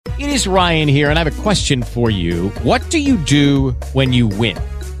It is Ryan here, and I have a question for you. What do you do when you win?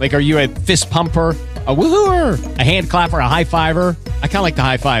 Like, are you a fist pumper, a woohooer, a hand clapper, a high fiver? I kind of like the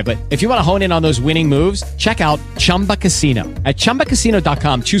high five, but if you want to hone in on those winning moves, check out Chumba Casino. At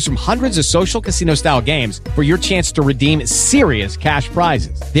ChumbaCasino.com, choose from hundreds of social casino-style games for your chance to redeem serious cash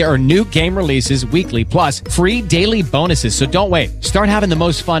prizes. There are new game releases weekly, plus free daily bonuses. So don't wait. Start having the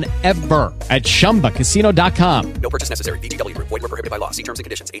most fun ever at ChumbaCasino.com. No purchase necessary. VGW Group. Void where prohibited by law. See terms and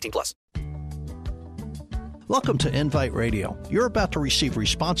conditions. 18+. Welcome to Invite Radio. You're about to receive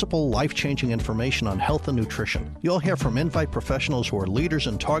responsible, life-changing information on health and nutrition. You'll hear from Invite professionals who are leaders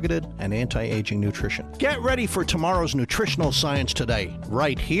in targeted and anti-aging nutrition. Get ready for tomorrow's nutritional science today,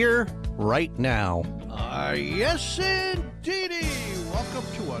 right here, right now. Yes, indeedy. Welcome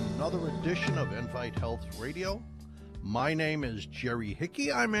to another edition of Invite Health Radio. My name is Jerry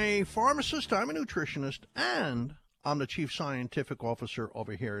Hickey. I'm a pharmacist, I'm a nutritionist, and I'm the Chief Scientific Officer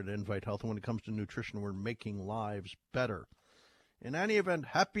over here at Invite Health. And when it comes to nutrition, we're making lives better. In any event,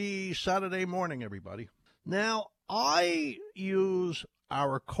 happy Saturday morning, everybody. Now, I use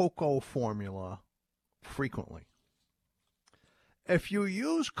our cocoa formula frequently. If you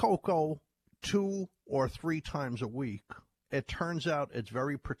use cocoa 2 or 3 times a week, it turns out it's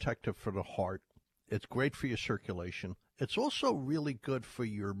very protective for the heart. It's great for your circulation. It's also really good for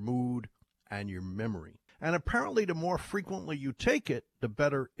your mood and your memory. And apparently, the more frequently you take it, the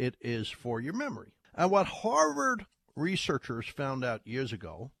better it is for your memory. And what Harvard researchers found out years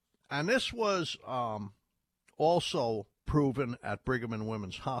ago, and this was also proven at Brigham and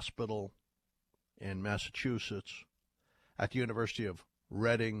Women's Hospital in Massachusetts, at the University of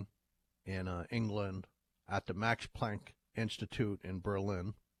Reading in England, at the Max Planck Institute in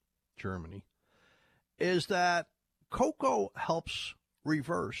Berlin, Germany, is that cocoa helps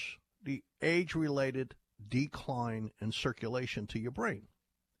reverse the age-related decline in circulation to your brain.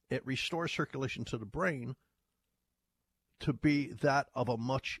 It restores circulation to the brain to be that of a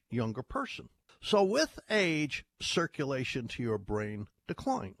much younger person. So with age, circulation to your brain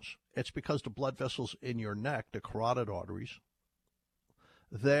declines. It's because the blood vessels in your neck, the carotid arteries,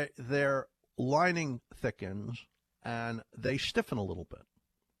 their lining thickens and they stiffen a little bit.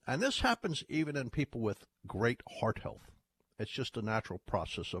 And this happens even in people with great heart health. It's just a natural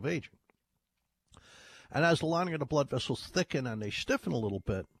process of aging. And as the lining of the blood vessels thicken and they stiffen a little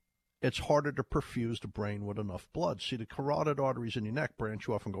bit, it's harder to perfuse the brain with enough blood. See, the carotid arteries in your neck branch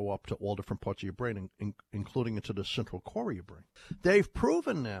off and go up to all different parts of your brain, including into the central core of your brain. They've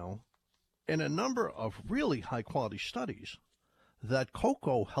proven now in a number of really high-quality studies that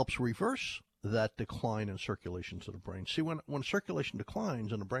cocoa helps reverse that decline in circulation to the brain. See, when circulation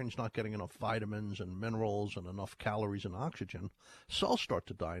declines and the brain's not getting enough vitamins and minerals and enough calories and oxygen, cells start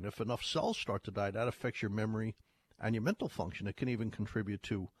to die. And if enough cells start to die, that affects your memory and your mental function. It can even contribute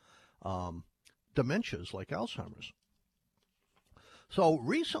to dementias like Alzheimer's. So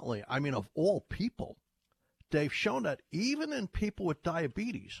recently, I mean, of all people, they've shown that even in people with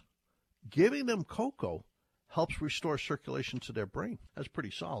diabetes, giving them cocoa helps restore circulation to their brain. That's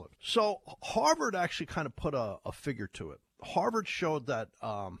pretty solid. So Harvard actually kind of put a figure to it. Harvard showed that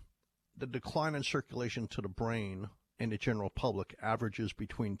the decline in circulation to the brain in the general public averages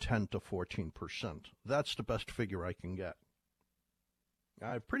between 10 to 14%. That's the best figure I can get.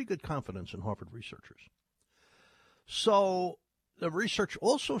 I have pretty good confidence in Harvard researchers. So the research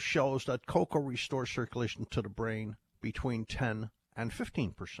also shows that cocoa restores circulation to the brain between 10 and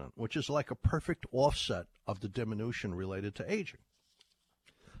 15%, which is like a perfect offset of the diminution related to aging.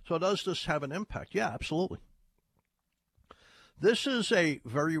 So does this have an impact? Yeah, absolutely. This is a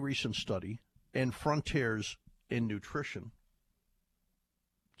very recent study in Frontiers in Nutrition.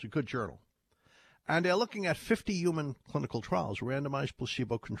 It's a good journal. And they're looking at 50 human clinical trials, randomized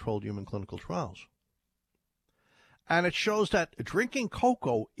placebo-controlled human clinical trials. And it shows that drinking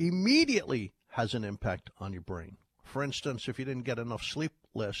cocoa immediately has an impact on your brain. For instance, if you didn't get enough sleep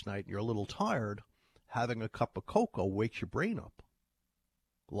last night and you're a little tired, having a cup of cocoa wakes your brain up,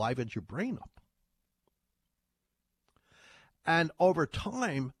 livens your brain up. And over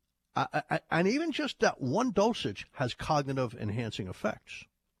time, and even just that one dosage has cognitive enhancing effects,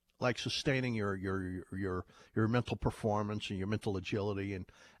 like sustaining your mental performance and your mental agility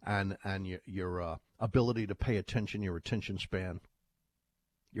and your ability to pay attention, your attention span,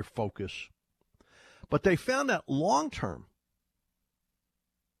 your focus. But they found that long-term,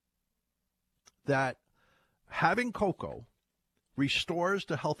 that having cocoa restores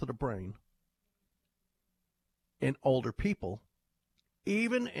the health of the brain in older people,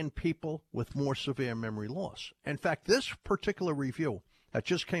 even in people with more severe memory loss. In fact, this particular review that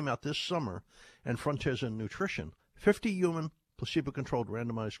just came out this summer in Frontiers in Nutrition, 50 human placebo-controlled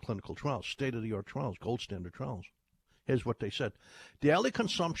randomized clinical trials, state-of-the-art trials, gold standard trials. Here's what they said. Daily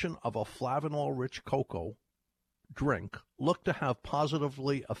consumption of a flavanol-rich cocoa drink looked to have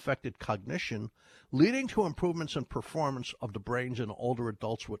positively affected cognition, leading to improvements in performance of the brains in older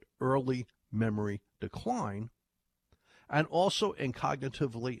adults with early memory decline, and also in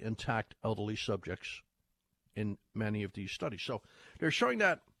cognitively intact elderly subjects in many of these studies. So they're showing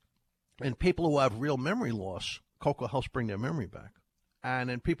that in people who have real memory loss, cocoa helps bring their memory back.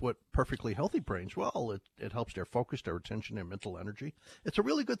 And in people with perfectly healthy brains, well, it helps their focus, their attention, their mental energy. It's a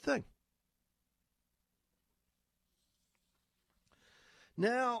really good thing.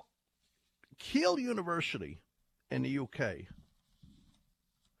 Now, Keele University in the UK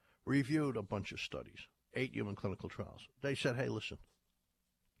reviewed a bunch of studies, 8 human clinical trials. They said, hey, listen,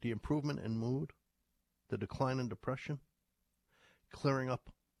 the improvement in mood, the decline in depression, clearing up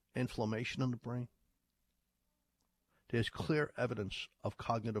inflammation in the brain, there's clear evidence of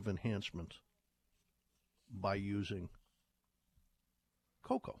cognitive enhancement by using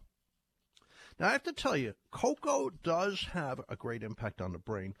cocoa. Now, I have to tell you, cocoa does have a great impact on the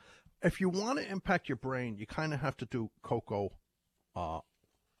brain. If you want to impact your brain, you kind of have to do cocoa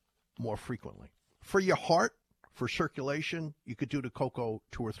more frequently. For your heart, for circulation, you could do the cocoa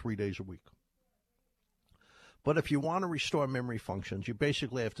 2 or 3 days a week. But if you want to restore memory functions, you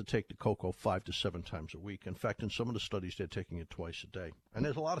basically have to take the cocoa 5 to 7 times a week. In fact, in some of the studies, they're taking it twice a day. And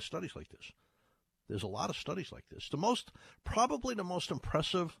there's a lot of studies like this. Probably the most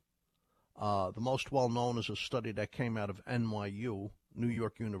impressive, the most well-known is a study that came out of NYU, New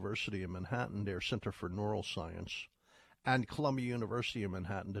York University in Manhattan, their Center for Neuroscience, and Columbia University in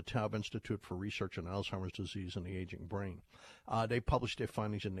Manhattan, the Taub Institute for Research on Alzheimer's Disease and the Aging Brain. They published their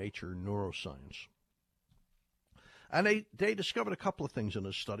findings in Nature Neuroscience. And they discovered a couple of things in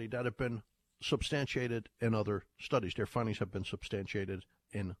this study that have been substantiated in other studies. Their findings have been substantiated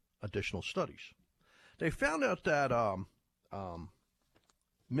in additional studies. They found out that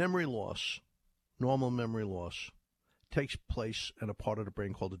memory loss, normal memory loss, takes place in a part of the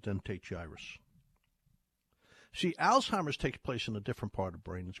brain called the dentate gyrus. See, Alzheimer's takes place in a different part of the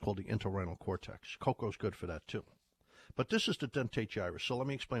brain. It's called the entorhinal cortex. Cocoa's good for that, too. But this is the dentate gyrus, so let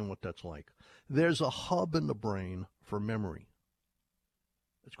me explain what that's like. There's a hub in the brain for memory.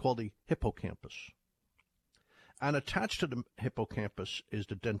 It's called the hippocampus. And attached to the hippocampus is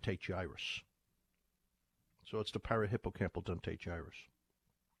the dentate gyrus. So it's the parahippocampal dentate gyrus.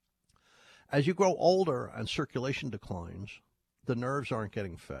 As you grow older and circulation declines, the nerves aren't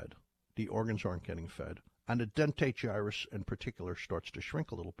getting fed, the organs aren't getting fed, and the dentate gyrus in particular starts to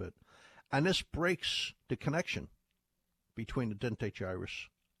shrink a little bit. And this breaks the connection between the dentate gyrus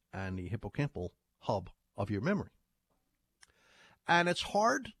and the hippocampal hub of your memory. And it's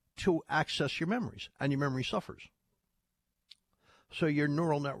hard to access your memories, and your memory suffers. So your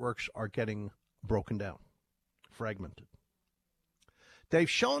neural networks are getting broken down, fragmented. They've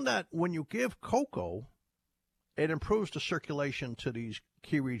shown that when you give cocoa, it improves the circulation to these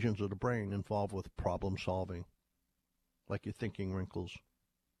key regions of the brain involved with problem solving, like your thinking wrinkles,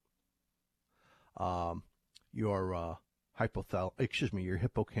 your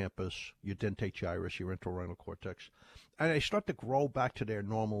hippocampus, your dentate gyrus, your entorhinal cortex, and they start to grow back to their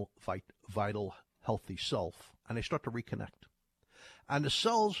normal, vital, healthy self, and they start to reconnect. And the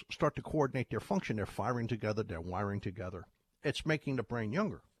cells start to coordinate their function. They're firing together, they're wiring together. It's making the brain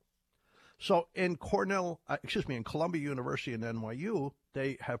younger. So in Columbia University and NYU,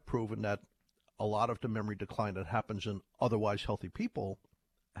 they have proven that a lot of the memory decline that happens in otherwise healthy people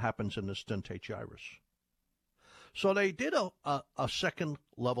happens in this dentate gyrus. So they did a second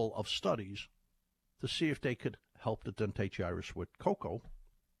level of studies to see if they could help the dentate gyrus with cocoa.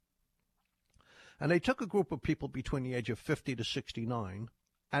 And they took a group of people between the age of 50 to 69,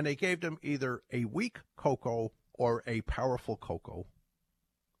 and they gave them either a weak cocoa or a powerful cocoa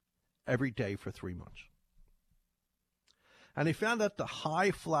every day for 3 months. And they found that the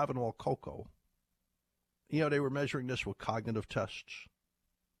high flavanol cocoa, they were measuring this with cognitive tests.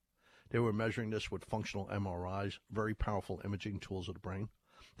 They were measuring this with functional MRIs, very powerful imaging tools of the brain.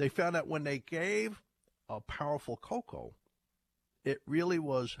 They found that when they gave a powerful cocoa, it really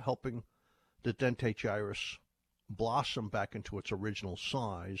was helping the dentate gyrus blossom back into its original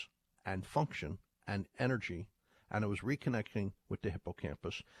size and function and energy, and it was reconnecting with the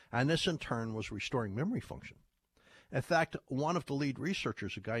hippocampus, and this in turn was restoring memory function. In fact, one of the lead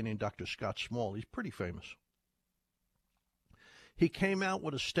researchers, a guy named Dr. Scott Small, he's pretty famous. He came out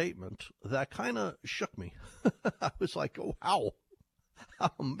with a statement that kind of shook me. I was like, oh, wow.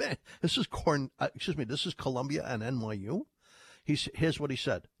 Oh, man. This is Columbia and NYU. Here's what he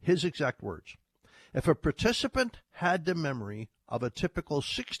said. His exact words. If a participant had the memory of a typical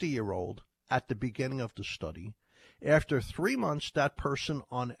 60-year-old at the beginning of the study. After 3 months, that person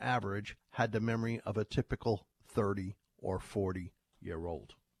on average had the memory of a typical 30 or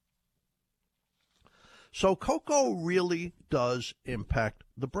 40-year-old. So cocoa really does impact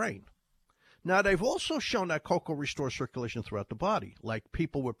the brain. Now, they've also shown that cocoa restores circulation throughout the body, like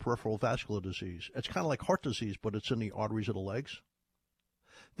people with peripheral vascular disease. It's kind of like heart disease, but it's in the arteries of the legs.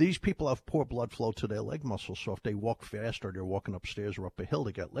 These people have poor blood flow to their leg muscles, so if they walk fast or they're walking upstairs or up a hill,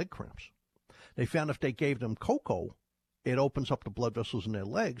 they get leg cramps. They found if they gave them cocoa, it opens up the blood vessels in their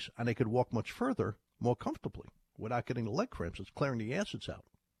legs, and they could walk much further more comfortably without getting the leg cramps. It's clearing the acids out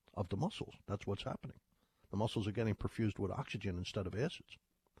of the muscles. That's what's happening. The muscles are getting perfused with oxygen instead of acids.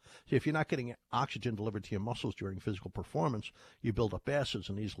 See, if you're not getting oxygen delivered to your muscles during physical performance, you build up acids,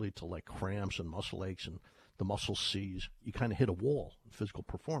 and these lead to like cramps and muscle aches, and the muscle seize. You kind of hit a wall in physical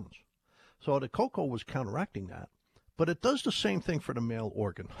performance. So the cocoa was counteracting that, but it does the same thing for the male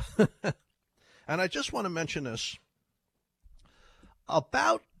organ. And I just want to mention this.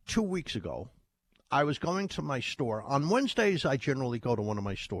 About 2 weeks ago, I was going to my store. On Wednesdays, I generally go to one of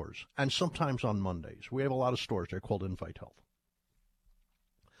my stores, and sometimes on Mondays. We have a lot of stores. They're called Invite Health.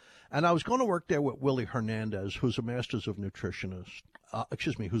 And I was going to work there with Willie Hernandez, who's a master of nutrition,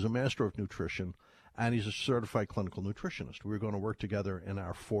 and he's a certified clinical nutritionist. We were going to work together in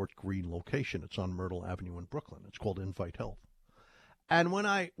our Fort Greene location. It's on Myrtle Avenue in Brooklyn. It's called Invite Health. And when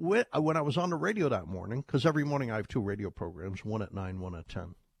I was on the radio that morning, because every morning I have 2 radio programs, one at 9, one at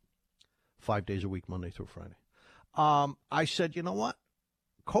 10, 5 days a week, Monday through Friday, I said, you know what?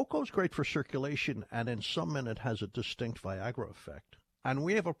 Cocoa's great for circulation, and in some men it has a distinct Viagra effect. And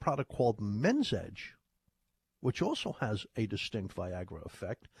we have a product called Men's Edge, which also has a distinct Viagra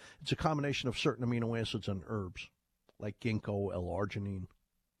effect. It's a combination of certain amino acids and herbs, like ginkgo, L-arginine,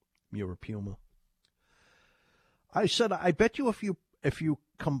 Murapuma. I said, I bet you if you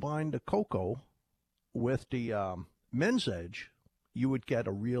combine the cocoa with the Men's Edge, you would get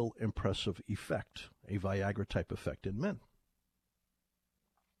a real impressive effect, a Viagra-type effect in men.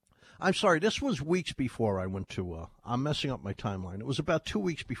 I'm sorry, this was weeks before I went to, I'm messing up my timeline. It was about 2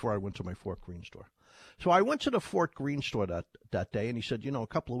 weeks before I went to my Fort Greene store. So I went to the Fort Greene store that day, and he said, you know, a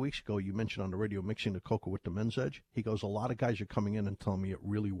couple of weeks ago you mentioned on the radio mixing the cocoa with the Men's Edge. He goes, a lot of guys are coming in and telling me it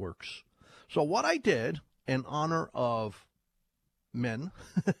really works. So what I did, in honor of men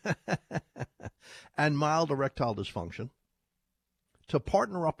and mild erectile dysfunction, to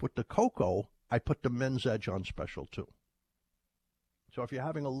partner up with the cocoa, I put the Men's Edge on special too. So if you're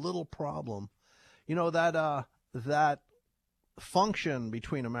having a little problem, you know, that function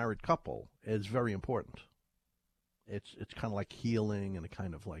between a married couple is very important. It's kind of like healing, and it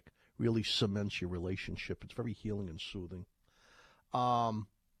kind of like really cements your relationship. It's very healing and soothing.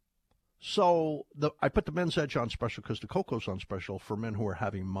 So I put the Men's Edge on special because the cocoa's on special for men who are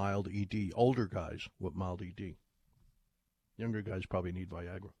having mild ED, older guys with mild ED. Younger guys probably need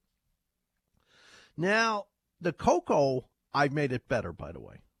Viagra. Now, the cocoa, I've made it better, by the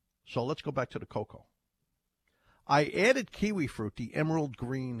way. So let's go back to the cocoa. I added kiwi fruit, the emerald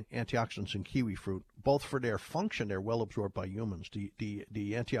green antioxidants in kiwi fruit, both for their function. They're well absorbed by humans. The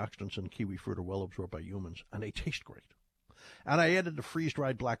antioxidants in kiwi fruit are well absorbed by humans, and they taste great. And I added the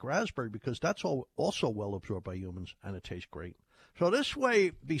freeze-dried black raspberry because that's also well absorbed by humans, and it tastes great. So this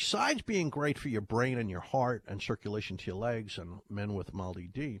way, besides being great for your brain and your heart and circulation to your legs and men with mild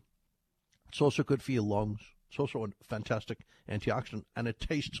ED, it's also good for your lungs. It's also a fantastic antioxidant, and it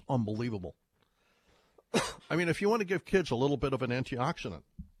tastes unbelievable. I mean, if you want to give kids a little bit of an antioxidant,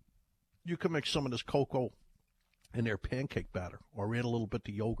 you can mix some of this cocoa in their pancake batter, or add a little bit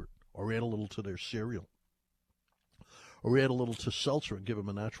to yogurt, or add a little to their cereal, or add a little to seltzer and give them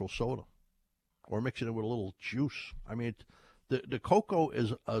a natural soda, or mix it in with a little juice. I mean, the cocoa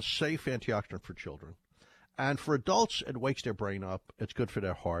is a safe antioxidant for children. And for adults, it wakes their brain up. It's good for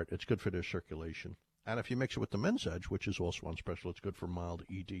their heart. It's good for their circulation. And if you mix it with the Men's Edge, which is also on special, it's good for mild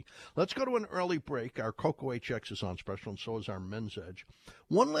ED. Let's go to an early break. Our Cocoa HX is on special, and so is our Men's Edge.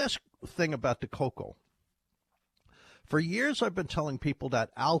 One last thing about the cocoa. For years, I've been telling people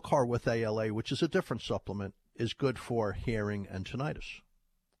that Alcar with ALA, which is a different supplement, is good for hearing and tinnitus.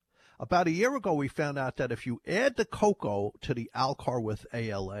 About a year ago, we found out that if you add the cocoa to the Alcar with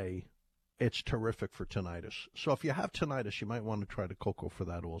ALA, it's terrific for tinnitus. So if you have tinnitus, you might want to try the cocoa for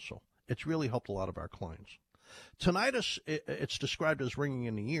that also. It's really helped a lot of our clients. Tinnitus, it's described as ringing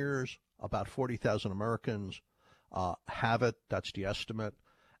in the ears. About 40,000 Americans have it. That's the estimate.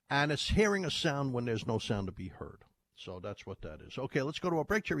 And it's hearing a sound when there's no sound to be heard. So that's what that is. Okay, let's go to a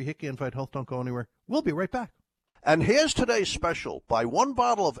break. Jerry Hickey, Invite Health. Don't go anywhere. We'll be right back. And here's today's special. Buy one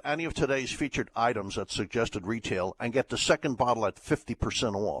bottle of any of today's featured items at suggested retail and get the second bottle at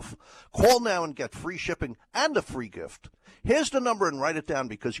 50% off. Call now and get free shipping and a free gift. Here's the number, and write it down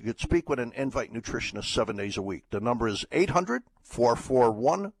because you could speak with an Invite nutritionist 7 days a week. The number is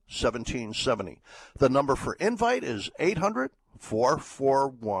 800-441-1770. The number for Invite is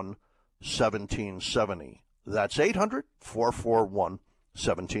 800-441-1770. That's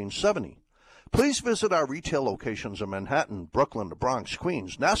 800-441-1770. Please visit our retail locations in Manhattan, Brooklyn, the Bronx,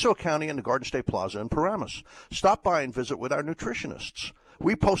 Queens, Nassau County, and the Garden State Plaza in Paramus. Stop by and visit with our nutritionists.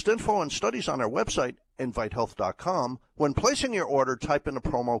 We post info and studies on our website, invitehealth.com. When placing your order, type in the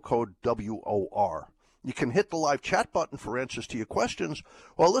promo code WOR. You can hit the live chat button for answers to your questions,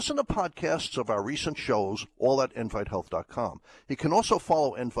 or listen to podcasts of our recent shows, all at invitehealth.com. You can also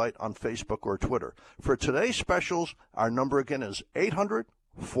follow Invite on Facebook or Twitter. For today's specials, our number again is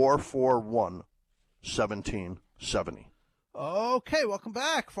 800-441-1770. Okay, welcome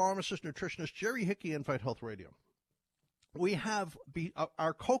back. Pharmacist, nutritionist Jerry Hickey, Invite Health Radio. We have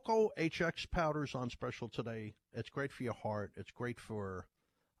our Cocoa HX powders on special today. It's great for your heart. It's great for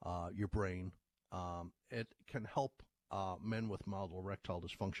your brain. It can help men with mild erectile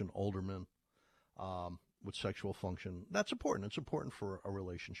dysfunction, older men with sexual function. That's important. It's important for a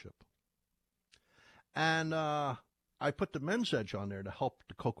relationship. And I put the Men's Edge on there to help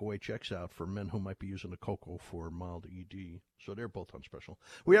the Cocoa HX out for men who might be using the Cocoa for mild ED. So they're both on special.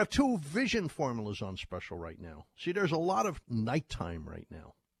 We have two Vision formulas on special right now. See, there's a lot of nighttime right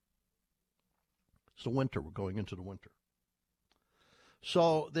now. It's the winter. We're going into the winter.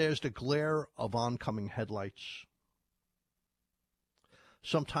 So there's the glare of oncoming headlights.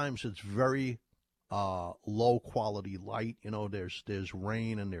 Sometimes it's very low quality light. You know, there's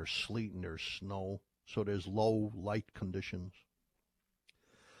rain and there's sleet and there's snow. So there's low light conditions.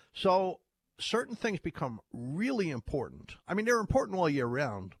 So certain things become really important. I mean, they're important all year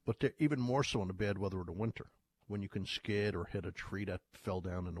round, but they're even more so in the bad weather of the winter, when you can skid or hit a tree that fell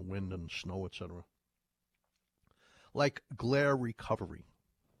down in the wind and snow, etc. Like glare recovery.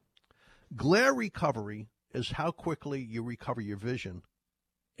 Glare recovery is how quickly you recover your vision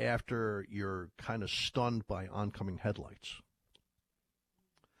after you're kind of stunned by oncoming headlights.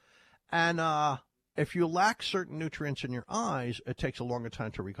 And if you lack certain nutrients in your eyes, it takes a longer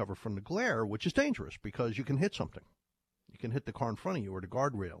time to recover from the glare, which is dangerous because you can hit something. You can hit the car in front of you or the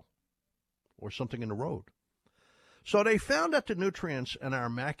guardrail or something in the road. So they found that the nutrients in our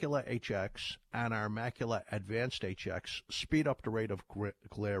Macula HX and our Macula Advanced HX speed up the rate of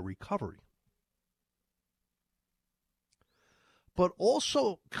glare recovery. But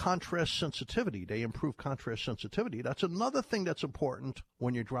also contrast sensitivity. They improve contrast sensitivity. That's another thing that's important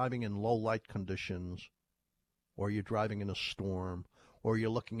when you're driving in low light conditions, or you're driving in a storm, or you're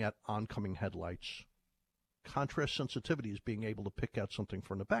looking at oncoming headlights. Contrast sensitivity is being able to pick out something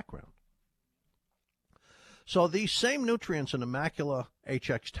from the background. So these same nutrients in the Macula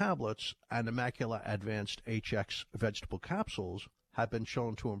HX tablets and the Macula Advanced HX vegetable capsules have been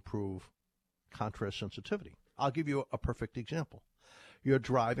shown to improve contrast sensitivity. I'll give you a perfect example. You're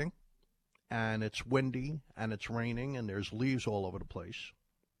driving, and it's windy, and it's raining, and there's leaves all over the place.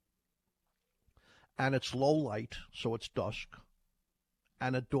 And it's low light, so it's dusk,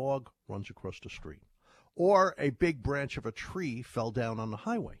 and a dog runs across the street. Or a big branch of a tree fell down on the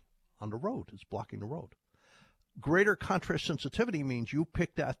highway, on the road. It's blocking the road. Greater contrast sensitivity means you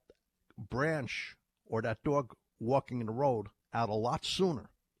pick that branch or that dog walking in the road out a lot sooner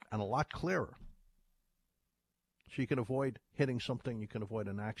and a lot clearer. So you can avoid hitting something, you can avoid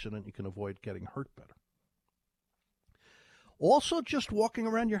an accident, you can avoid getting hurt better. Also, just walking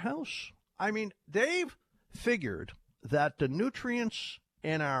around your house. I mean, they've figured that the nutrients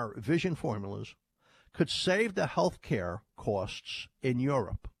in our Vision formulas could save the healthcare costs in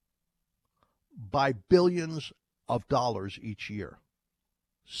Europe by billions of dollars each year.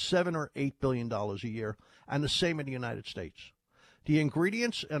 $7 or $8 billion a year, and the same in the United States. The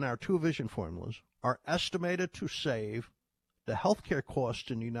ingredients in our two Vision formulas are estimated to save the healthcare costs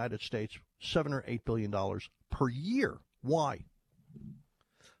in the United States $7 or $8 billion per year. Why?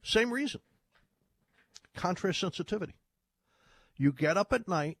 Same reason. Contrast sensitivity. You get up at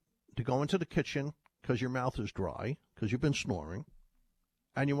night to go into the kitchen because your mouth is dry, because you've been snoring,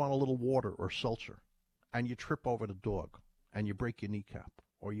 and you want a little water or seltzer, and you trip over the dog, and you break your kneecap,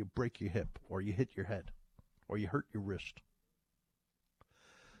 or you break your hip, or you hit your head, or you hurt your wrist.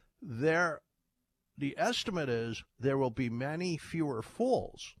 The estimate is there will be many fewer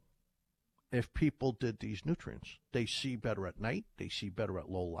falls if people did these nutrients. They see better at night, they see better at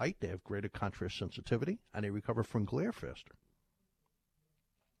low light, they have greater contrast sensitivity, and they recover from glare faster.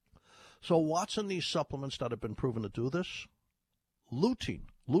 So what's in these supplements that have been proven to do this? Lutein.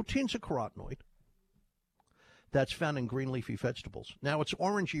 Lutein's a carotenoid that's found in green leafy vegetables. Now, it's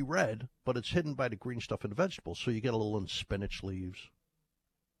orangey red, but it's hidden by the green stuff in the vegetables. So you get a little in spinach leaves.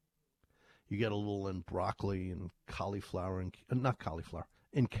 You get a little in broccoli and cauliflower, and not cauliflower,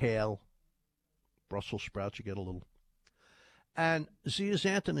 in kale, Brussels sprouts, you get a little. And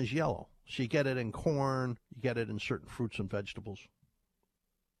zeaxanthin is yellow. So you get it in corn, you get it in certain fruits and vegetables.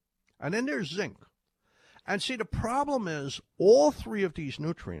 And then there's zinc. And see, the problem is all three of these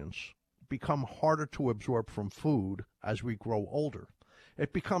nutrients become harder to absorb from food as we grow older.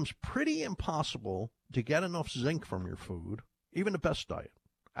 It becomes pretty impossible to get enough zinc from your food, even the best diet.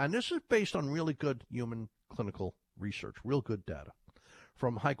 And this is based on really good human clinical research, real good data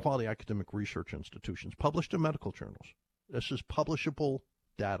from high-quality academic research institutions published in medical journals. This is publishable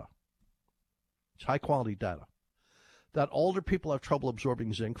data. It's high-quality data. That older people have trouble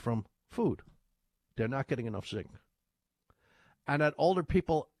absorbing zinc from food. They're not getting enough zinc. And that older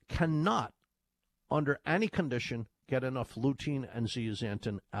people cannot, under any condition, get enough lutein and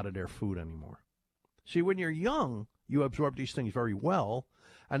zeaxanthin out of their food anymore. See, when you're young, you absorb these things very well,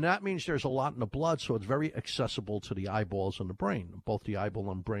 and that means there's a lot in the blood, so it's very accessible to the eyeballs and the brain. Both the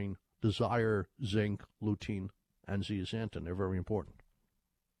eyeball and brain desire zinc, lutein, and zeaxanthin. They're very important.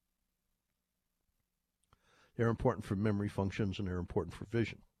 They're important for memory functions, and they're important for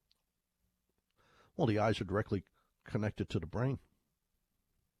vision. Well, the eyes are directly connected to the brain.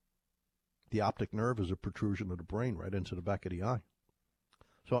 The optic nerve is a protrusion of the brain right into the back of the eye.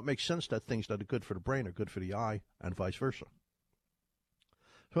 So it makes sense that things that are good for the brain are good for the eye and vice versa.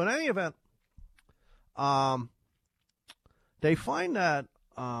 So in any event, they find that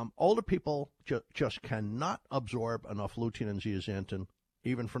older people just cannot absorb enough lutein and zeaxanthin,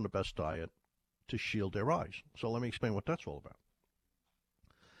 even from the best diet, to shield their eyes. So let me explain what that's all about.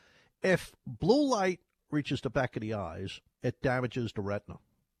 If blue light reaches the back of the eyes, it damages the retina.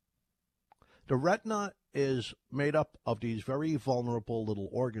 The retina is made up of these very vulnerable little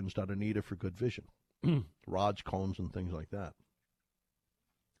organs that are needed for good vision. Rods, cones, and things like that.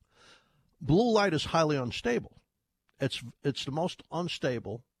 Blue light is highly unstable. It's the most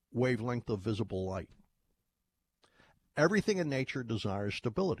unstable wavelength of visible light. Everything in nature desires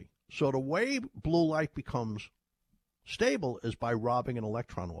stability. So the way blue light becomes stable is by robbing an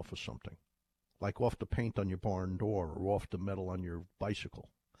electron off of something, like off the paint on your barn door or off the metal on your bicycle.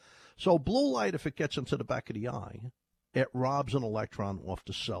 So blue light, if it gets into the back of the eye, it robs an electron off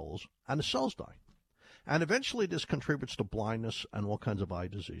the cells, and the cells die. And eventually this contributes to blindness and all kinds of eye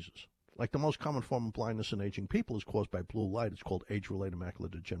diseases. Like the most common form of blindness in aging people is caused by blue light. It's called age-related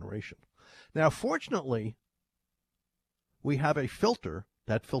macular degeneration. Now, fortunately, we have a filter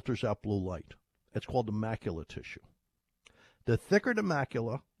that filters out blue light. It's called the macular tissue. The thicker the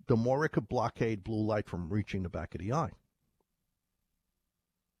macula, the more it could blockade blue light from reaching the back of the eye.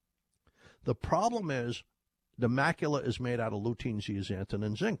 The problem is the macula is made out of lutein, zeaxanthin,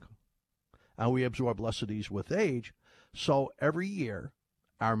 and zinc. And we absorb less of these with age. So every year,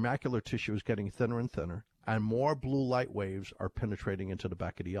 our macular tissue is getting thinner and thinner, and more blue light waves are penetrating into the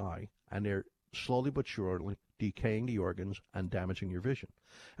back of the eye, and they're slowly but surely decaying the organs and damaging your vision.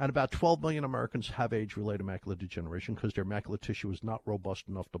 And about 12 million Americans have age-related macular degeneration because their macular tissue is not robust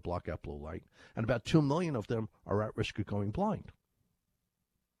enough to block out blue light, and about 2 million of them are at risk of going blind.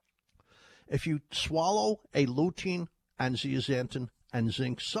 If you swallow a lutein and zeaxanthin and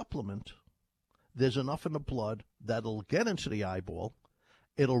zinc supplement, there's enough in the blood that'll get into the eyeball.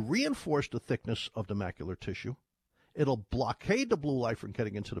 It'll reinforce the thickness of the macular tissue. It'll blockade the blue light from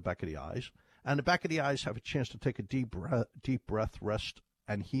getting into the back of the eyes. And the back of the eyes have a chance to take a deep breath, rest,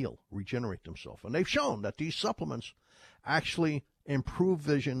 and heal, regenerate themselves. And they've shown that these supplements actually improve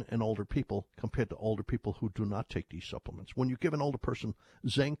vision in older people compared to older people who do not take these supplements. When you give an older person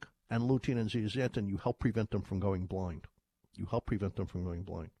zinc and lutein and zeaxanthin, you help prevent them from going blind. You help prevent them from going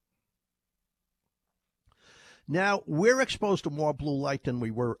blind. Now, we're exposed to more blue light than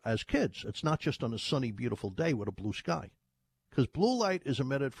we were as kids. It's not just on a sunny, beautiful day with a blue sky. Because blue light is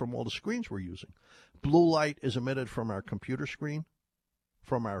emitted from all the screens we're using. Blue light is emitted from our computer screen,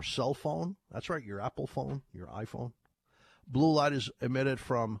 from our cell phone. That's right, your Apple phone, your iPhone. Blue light is emitted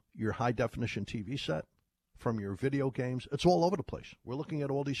from your high-definition TV set, from your video games. It's all over the place. We're looking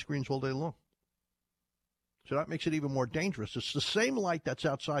at all these screens all day long. So that makes it even more dangerous. It's the same light that's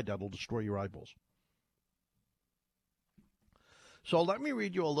outside that will destroy your eyeballs. So let me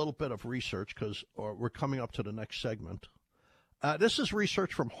read you a little bit of research because we're coming up to the next segment. This is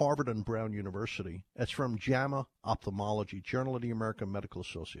research from Harvard and Brown University. It's from JAMA Ophthalmology, Journal of the American Medical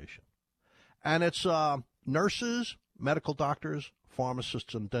Association. And it's nurses, medical doctors,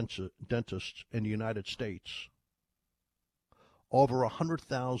 pharmacists and dentists in the United States. Over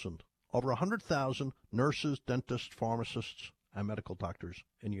 100,000 nurses, dentists, pharmacists, and medical doctors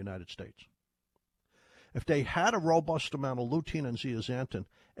in the United States. If they had a robust amount of lutein and zeaxanthin,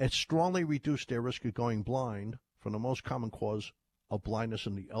 it strongly reduced their risk of going blind from the most common cause of blindness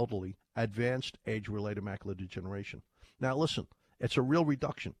in the elderly, advanced age-related macular degeneration. Now listen, it's a real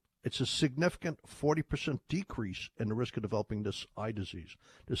reduction. It's a significant 40% decrease in the risk of developing this eye disease,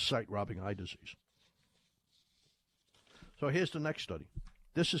 this sight-robbing eye disease. So here's the next study.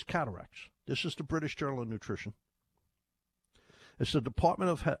 This is cataracts. This is the British Journal of Nutrition. It's the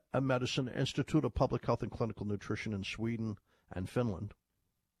Department of Medicine, Institute of Public Health and Clinical Nutrition in Sweden and Finland.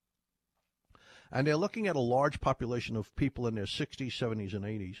 And they're looking at a large population of people in their 60s, 70s, and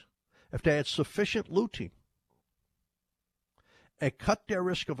 80s. If they had sufficient lutein, it cut their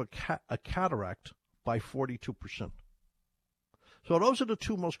risk of a cataract by 42%. So those are the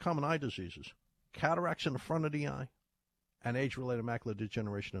two most common eye diseases, cataracts in the front of the eye and age-related macular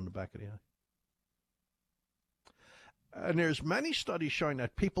degeneration in the back of the eye. And there's many studies showing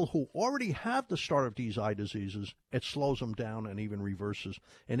that people who already have the start of these eye diseases, it slows them down and even reverses.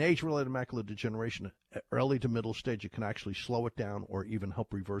 In age-related macular degeneration, early to middle stage, it can actually slow it down or even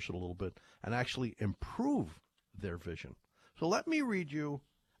help reverse it a little bit and actually improve their vision. So let me read you,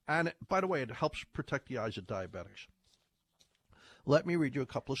 and by the way, it helps protect the eyes of diabetics. Let me read you a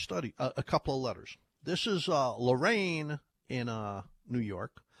couple of letters. This is Lorraine in New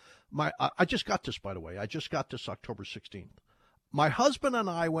York. I just got this, by the way. I just got this October 16th. My husband and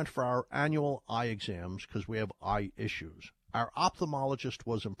I went for our annual eye exams because we have eye issues. Our ophthalmologist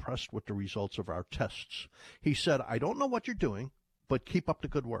was impressed with the results of our tests. He said, I don't know what you're doing, but keep up the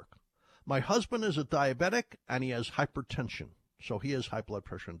good work. My husband is a diabetic, and he has hypertension. So he has high blood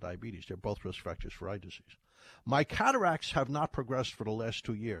pressure and diabetes. They're both risk factors for eye disease. My cataracts have not progressed for the last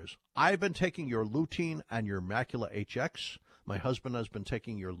 2 years. I've been taking your lutein and your macula HX. My husband has been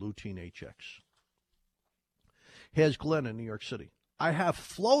taking your lutein HX. Here's Glenn in New York City. I have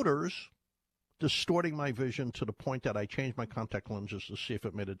floaters distorting my vision to the point that I changed my contact lenses to see if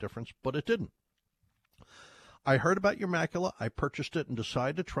it made a difference, but it didn't. I heard about your macula. I purchased it and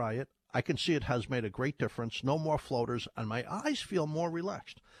decided to try it. I can see it has made a great difference. No more floaters, and my eyes feel more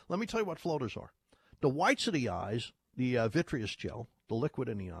relaxed. Let me tell you what floaters are. The whites of the eyes, the vitreous gel, the liquid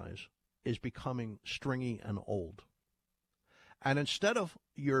in the eyes, is becoming stringy and old. And instead of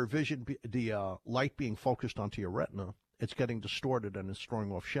your vision, the light being focused onto your retina, it's getting distorted and it's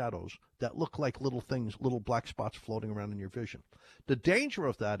throwing off shadows that look like little things, little black spots floating around in your vision. The danger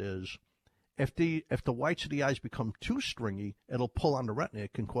of that is if the whites of the eyes become too stringy, it'll pull on the retina.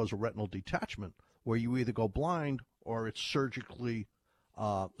 It can cause a retinal detachment where you either go blind or it's surgically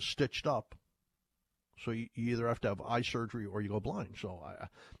stitched up. So you either have to have eye surgery or you go blind. So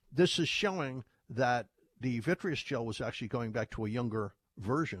this is showing that the vitreous gel was actually going back to a younger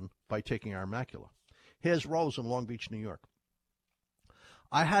version by taking our macula. Here's Rose in Long Beach, New York.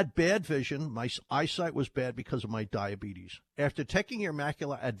 I had bad vision. My eyesight was bad because of my diabetes. After taking your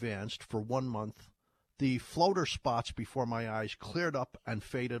macula advanced for 1 month, the floater spots before my eyes cleared up and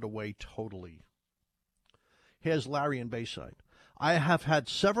faded away totally. Here's Larry in Bayside. I have had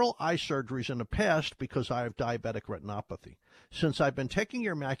several eye surgeries in the past because I have diabetic retinopathy. Since I've been taking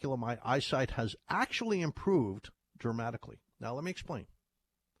your macula, my eyesight has actually improved dramatically. Now, let me explain.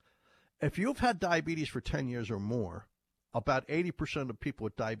 If you've had diabetes for 10 years or more, about 80% of people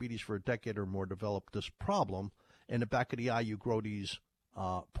with diabetes for a decade or more develop this problem. In the back of the eye, you grow these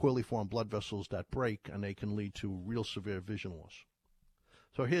poorly formed blood vessels that break, and they can lead to real severe vision loss.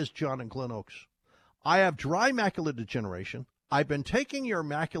 So here's John in Glen Oaks. I have dry macular degeneration. I've been taking your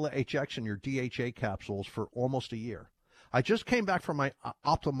macula HX and your DHA capsules for almost a year. I just came back from my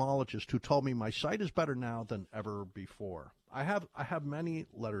ophthalmologist who told me my sight is better now than ever before. I have many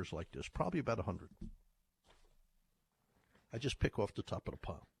letters like this, probably about 100. I just pick off the top of the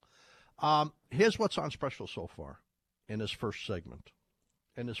pile. Here's what's on special so far in this first segment,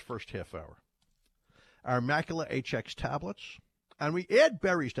 in this first half hour. Our macula HX tablets, and we add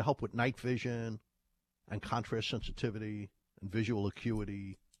berries to help with night vision and contrast sensitivity and visual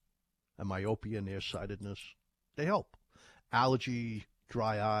acuity and myopia and nearsightedness. They help. Allergy,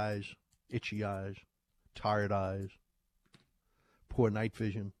 dry eyes, itchy eyes, tired eyes, poor night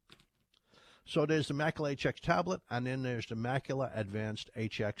vision. So there's the Macula HX tablet, and then there's the Macula Advanced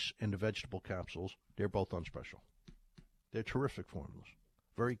HX in the vegetable capsules. They're both on special. They're terrific formulas.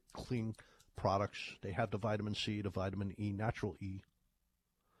 Very clean products. They have the vitamin C, the vitamin E, natural E.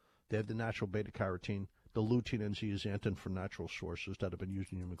 They have the natural beta-carotene, the lutein and zeaxanthin from natural sources that have been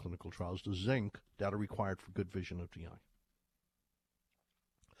used in human clinical trials, the zinc that are required for good vision of the eye.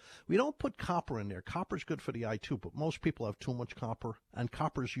 We don't put copper in there. Copper's good for the eye, too, but most people have too much copper, and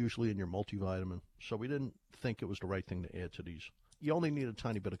copper's usually in your multivitamin, so we didn't think it was the right thing to add to these. You only need a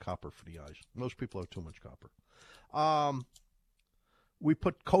tiny bit of copper for the eyes. Most people have too much copper. We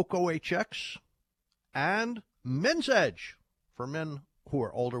put Cocoa HX and Men's Edge for men who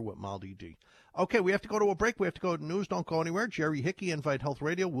are older with mild ED. Okay, we have to go to a break. We have to go to news. Don't go anywhere. Jerry Hickey, Invite Health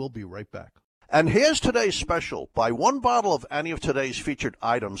Radio. We'll be right back. And here's today's special. Buy one bottle of any of today's featured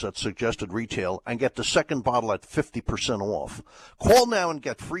items at suggested retail and get the second bottle at 50% off. Call now and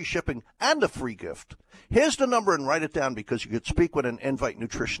get free shipping and a free gift. Here's the number, and write it down because you could speak with an Invite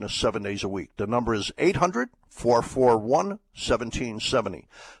nutritionist 7 days a week. The number is 800-441-1770.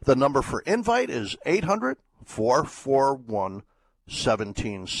 The number for Invite is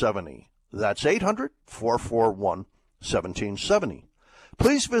 800-441-1770. That's 800-441-1770.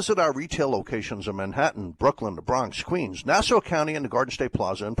 Please visit our retail locations in Manhattan, Brooklyn, the Bronx, Queens, Nassau County, and the Garden State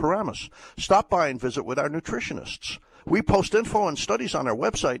Plaza in Paramus. Stop by and visit with our nutritionists. We post info and studies on our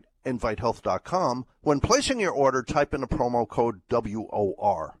website, invitehealth.com. When placing your order, type in the promo code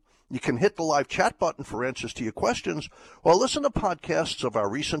WOR. You can hit the live chat button for answers to your questions or listen to podcasts of our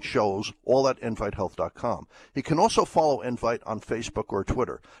recent shows, all at invitehealth.com. You can also follow Invite on Facebook or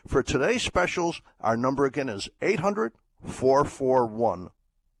Twitter. For today's specials, our number again is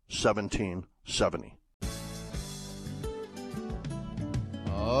 800-441-1770.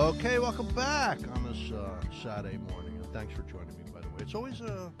 Okay, welcome back on this Saturday morning. And thanks for joining me, by the way. It's always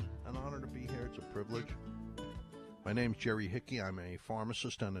an honor to be here. It's a privilege. My name's Jerry Hickey. I'm a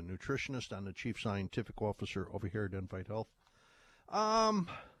pharmacist and a nutritionist and the chief scientific officer over here at Invite Health.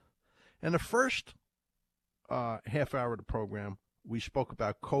 In the first half hour of the program, we spoke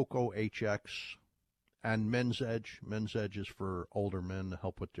about Cocoa HX and Men's Edge. Men's Edge is for older men to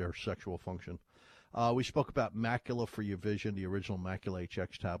help with their sexual function. We spoke about Macula for your vision, the original Macula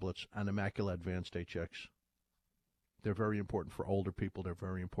HX tablets, and the Macula Advanced HX. They're very important for older people. They're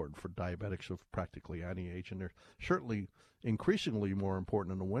very important for diabetics of practically any age, and they're certainly increasingly more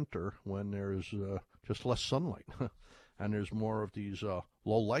important in the winter when there's just less sunlight and there's more of these low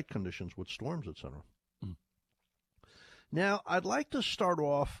light conditions with storms, etc. Now, I'd like to start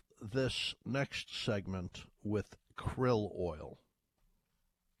off this next segment with krill oil.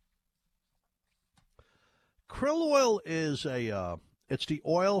 Krill oil is it's the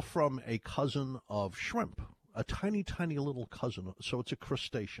oil from a cousin of shrimp. A tiny, tiny little cousin, so it's a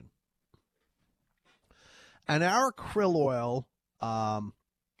crustacean. And our krill oil,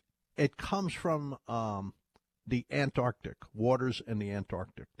 it comes from the Antarctic, waters in the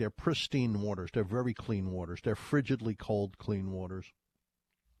Antarctic. They're pristine waters. They're very clean waters. They're frigidly cold, clean waters.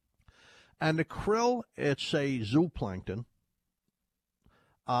 And the krill, it's a zooplankton.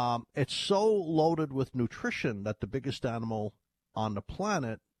 It's so loaded with nutrition that the biggest animal on the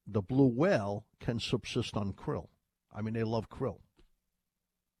planet, the blue whale, can subsist on krill. I mean, they love krill.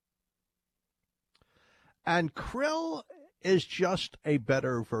 And krill is just a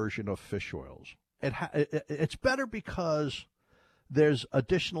better version of fish oils. It's better because there's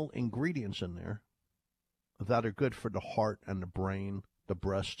additional ingredients in there that are good for the heart and the brain, the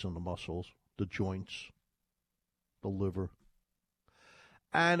breasts and the muscles, the joints, the liver.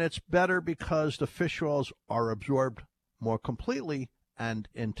 And it's better because the fish oils are absorbed more completely and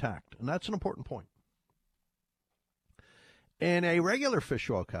intact. And that's an important point. In a regular fish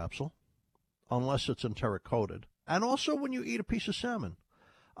oil capsule, unless it's enteric coated, and also when you eat a piece of salmon,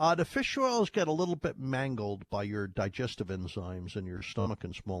 the fish oils get a little bit mangled by your digestive enzymes in your stomach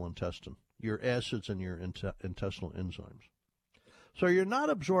and small intestine, your acids and your intestinal enzymes. So you're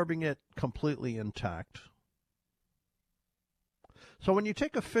not absorbing it completely intact. So when you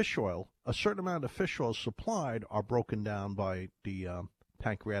take a fish oil, a certain amount of fish oils supplied are broken down by the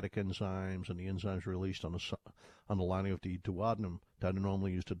pancreatic enzymes and the enzymes released on the lining of the duodenum that are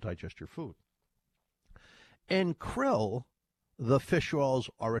normally used to digest your food. In krill, the fish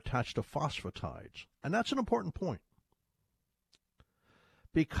oils are attached to phosphatides, and that's an important point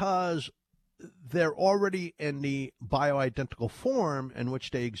because they're already in the bioidentical form in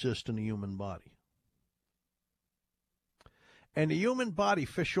which they exist in the human body. In the human body,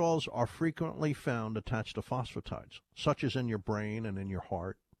 fish oils are frequently found attached to phosphatides, such as in your brain and in your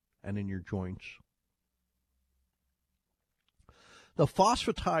heart and in your joints. The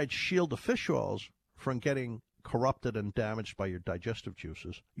phosphatides shield the fish oils from getting corrupted and damaged by your digestive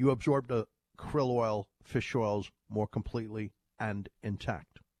juices. You absorb the krill oil, fish oils more completely and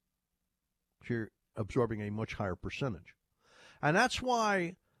intact. So you're absorbing a much higher percentage. And that's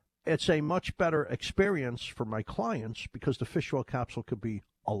why it's a much better experience for my clients, because the fish oil capsule could be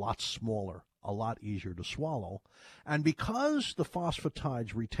a lot smaller, a a lot easier to swallow. And because the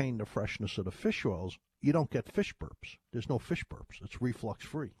phosphatides retain the freshness of the fish oils, you don't get fish burps. There's no fish burps. It's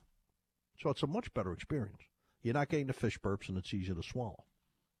reflux-free. So it's a much better experience. You're not getting the fish burps, and it's easy to swallow.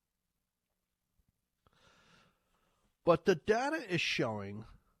 But the data is showing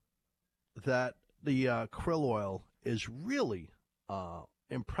that the krill oil is really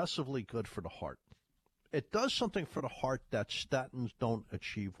impressively good for the heart. It does something for the heart that statins don't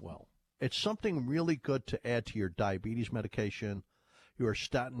achieve well. It's something really good to add to your diabetes medication, your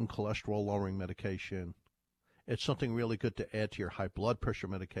statin cholesterol-lowering medication. It's something really good to add to your high blood pressure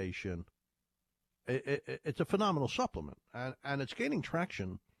medication. It's a phenomenal supplement, and it's gaining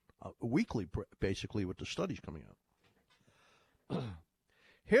traction weekly, basically, with the studies coming out.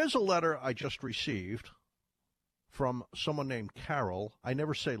 Here's a letter I just received from someone named Carol. I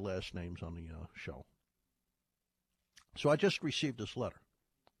never say last names on the show. So I just received this letter.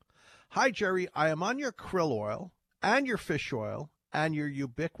 Hi, Jerry. I am on your krill oil and your fish oil and your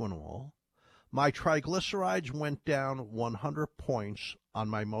ubiquinol. My triglycerides went down 100 points on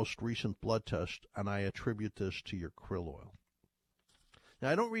my most recent blood test, and I attribute this to your krill oil.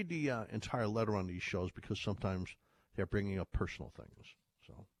 Now, I don't read the entire letter on these shows because sometimes they're bringing up personal things.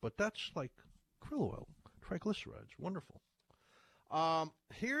 But that's like krill oil, triglycerides, wonderful.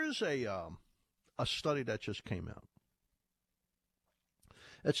 Here's a study that just came out.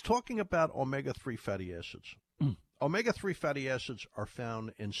 It's talking about omega-3 fatty acids. Omega-3 fatty acids are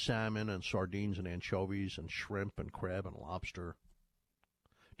found in salmon and sardines and anchovies and shrimp and crab and lobster.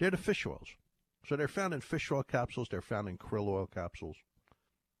 They're the fish oils. So they're found in fish oil capsules. They're found in krill oil capsules.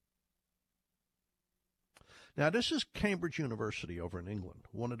 Now, this is Cambridge University over in England,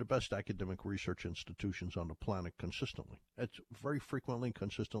 one of the best academic research institutions on the planet consistently. It's very frequently,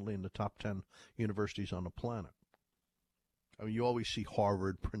 consistently in the top 10 universities on the planet. I mean, you always see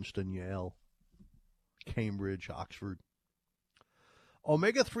Harvard, Princeton, Yale, Cambridge, Oxford.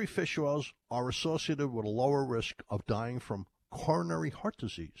 Omega-3 fish oils are associated with a lower risk of dying from coronary heart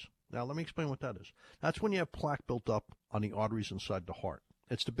disease. Now, let me explain what that is. That's when you have plaque built up on the arteries inside the heart.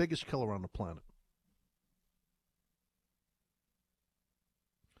 It's the biggest killer on the planet.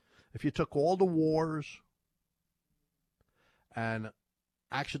 If you took all the wars and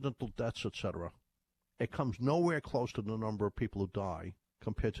accidental deaths, etc., it comes nowhere close to the number of people who die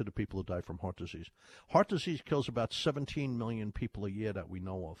compared to the people who die from heart disease. Heart disease kills about 17 million people a year that we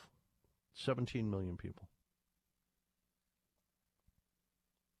know of. 17 million people.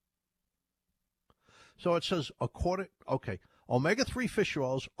 So it says, omega-3 fish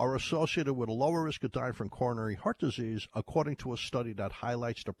oils are associated with a lower risk of dying from coronary heart disease, according to a study that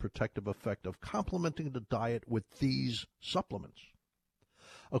highlights the protective effect of complementing the diet with these supplements.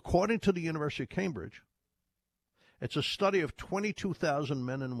 According to the University of Cambridge, it's a study of 22,000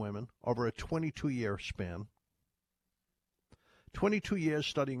 men and women over a 22-year span. 22 years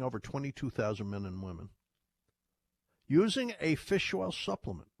studying over 22,000 men and women. Using a fish oil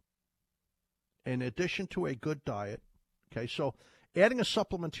supplement in addition to a good diet. Okay, so adding a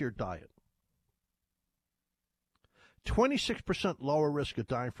supplement to your diet. 26% lower risk of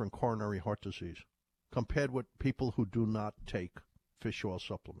dying from coronary heart disease compared with people who do not take fish oil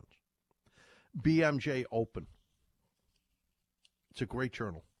supplements. BMJ Open. It's a great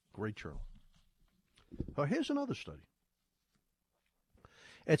journal. Great journal. Oh, here's another study.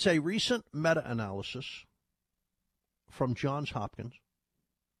 It's a recent meta-analysis from Johns Hopkins.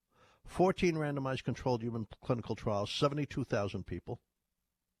 14 randomized controlled human clinical trials, 72,000 people.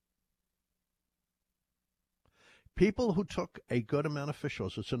 People who took a good amount of fish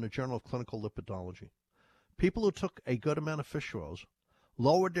oils, it's in the Journal of Clinical Lipidology. People who took a good amount of fish oils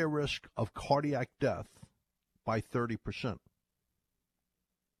lowered their risk of cardiac death by 30%.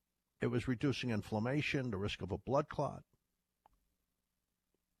 It was reducing inflammation, the risk of a blood clot.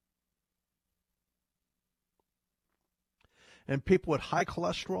 And people with high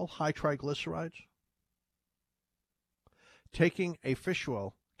cholesterol, high triglycerides, taking a fish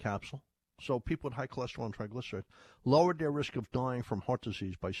oil capsule, so people with high cholesterol and triglycerides, lowered their risk of dying from heart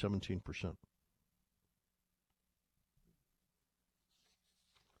disease by 17%.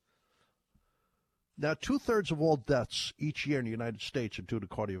 Now, 2/3 of all deaths each year in the United States are due to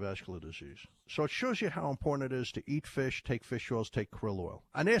cardiovascular disease. So it shows you how important it is to eat fish, take fish oils, take krill oil.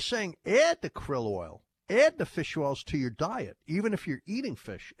 And they're saying add the krill oil, add the fish oils to your diet. Even if you're eating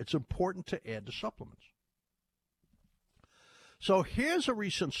fish, it's important to add the supplements. So here's a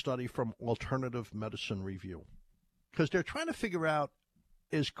recent study from Alternative Medicine Review, because they're trying to figure out,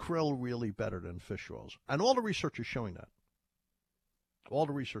 is krill really better than fish oils? And all the research is showing that. All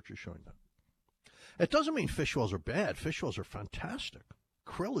the research is showing that. It doesn't mean fish oils are bad. Fish oils are fantastic.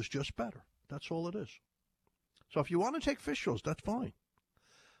 Krill is just better. That's all it is. So if you want to take fish oils, that's fine.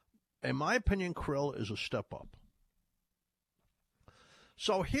 In my opinion, krill is a step up.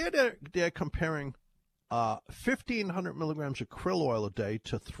 So here they're comparing 1,500 milligrams of krill oil a day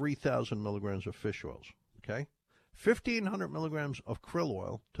to 3,000 milligrams of fish oils. Okay? 1,500 milligrams of krill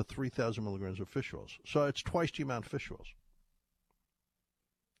oil to 3,000 milligrams of fish oils. So it's twice the amount of fish oils.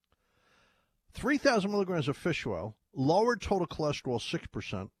 3,000 milligrams of fish oil lowered total cholesterol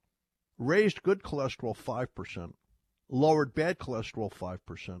 6%, raised good cholesterol 5%, lowered bad cholesterol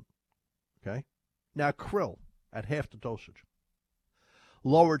 5%. Okay? Now krill at half the dosage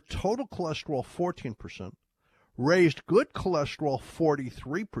lowered total cholesterol 14%, raised good cholesterol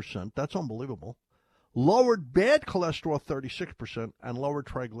 43%. That's unbelievable. Lowered bad cholesterol 36%, and lowered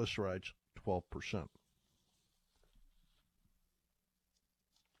triglycerides 12%.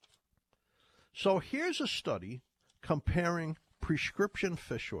 So here's a study comparing prescription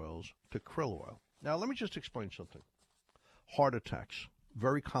fish oils to krill oil. Now, let me just explain something. Heart attacks,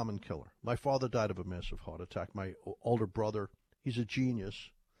 very common killer. My father died of a massive heart attack. My older brother, he's a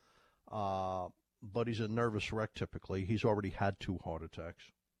genius, but he's a nervous wreck typically. He's already had 2 heart attacks.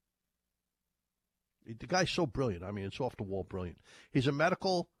 The guy's so brilliant. I mean, it's off the wall brilliant. He's a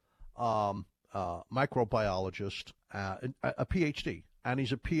medical microbiologist, a PhD, and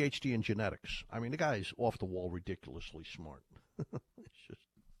he's a PhD in genetics. I mean, the guy's off the wall ridiculously smart.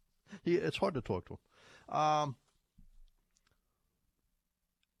 It's hard to talk to him.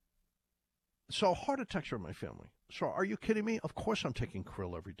 So heart attacks are in my family. So are you kidding me? Of course I'm taking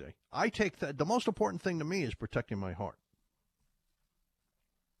krill every day. I take that. The most important thing to me is protecting my heart.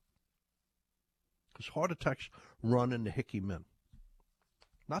 Because heart attacks run in the hickey men.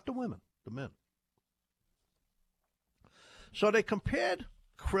 Not the women, the men. So they compared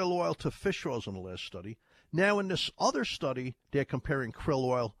krill oil to fish oils in the last study. Now in this other study, they're comparing krill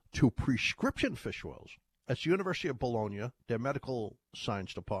oil to prescription fish oils. It's the University of Bologna, their medical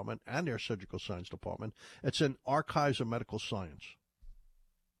science department, and their surgical science department. It's in Archives of Medical Science.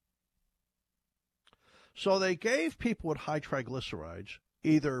 So they gave people with high triglycerides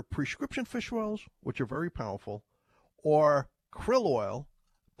either prescription fish oils, which are very powerful, or krill oil,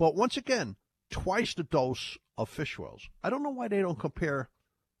 but once again, twice the dose of fish oils. I don't know why they don't compare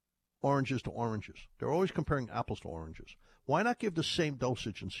oranges to oranges. They're always comparing apples to oranges. Why not give the same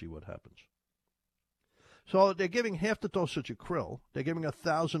dosage and see what happens? So they're giving half the dosage of krill. They're giving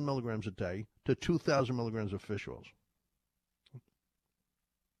 1,000 milligrams a day to 2,000 milligrams of fish oils.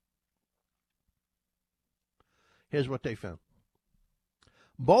 Here's what they found.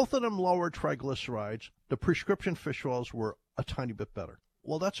 Both of them lowered triglycerides. The prescription fish oils were a tiny bit better.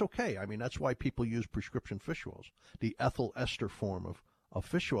 Well, that's okay. I mean, that's why people use prescription fish oils, the ethyl ester form of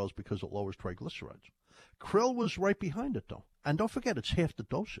fish oils, because it lowers triglycerides. Krill was right behind it, though. And don't forget, it's half the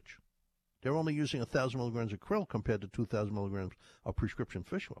dosage. They're only using 1,000 milligrams of krill compared to 2,000 milligrams of prescription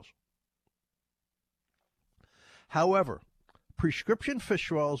fish oils. However, prescription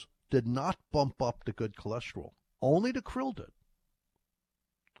fish oils did not bump up the good cholesterol. Only the krill did.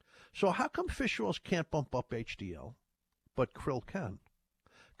 So how come fish oils can't bump up HDL, but krill can?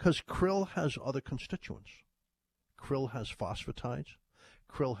 Because krill has other constituents. Krill has phosphatides.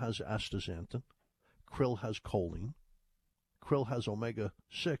 Krill has astaxanthin. Krill has choline. Krill has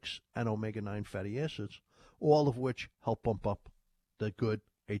omega-6 and omega-9 fatty acids, all of which help bump up the good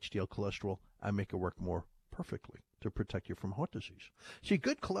HDL cholesterol and make it work more perfectly to protect you from heart disease. See,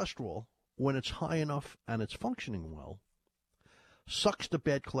 good cholesterol, when it's high enough and it's functioning well, sucks the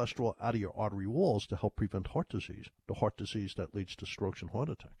bad cholesterol out of your artery walls to help prevent heart disease, the heart disease that leads to strokes and heart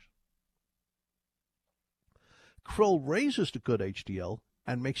attacks. Krill raises the good HDL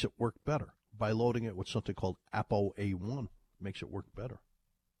and makes it work better by loading it with something called ApoA1. Makes it work better.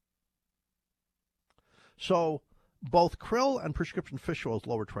 So both krill and prescription fish oils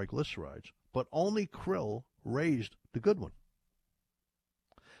lower triglycerides, but only krill raised the good one.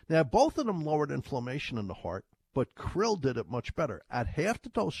 Now, both of them lowered inflammation in the heart, but krill did it much better. At half the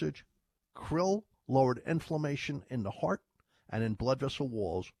dosage, krill lowered inflammation in the heart and in blood vessel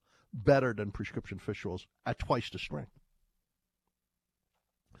walls better than prescription fish oils at twice the strength.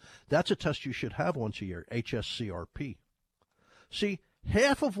 That's a test you should have once a year, HSCRP. See,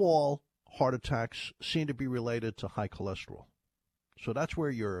 half of all heart attacks seem to be related to high cholesterol. So that's where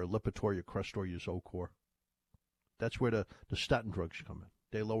your Lipitor, your Crestor, your Zocor, that's where the statin drugs come in.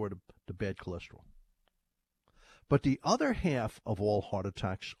 They lower the bad cholesterol. But the other half of all heart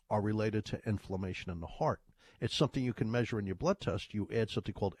attacks are related to inflammation in the heart. It's something you can measure in your blood test. You add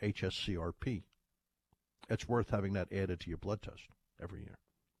something called HSCRP. It's worth having that added to your blood test every year.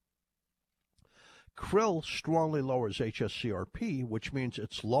 Krill strongly lowers HSCRP, which means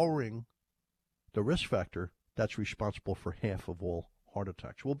it's lowering the risk factor that's responsible for half of all heart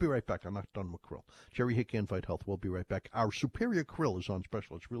attacks. We'll be right back. I'm not done with krill. Jerry Hickey, Invite Health. We'll be right back. Our superior krill is on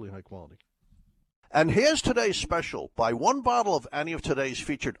special. It's really high quality. And here's today's special. Buy one bottle of any of today's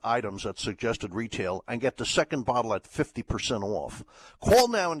featured items at suggested retail and get the second bottle at 50% off. Call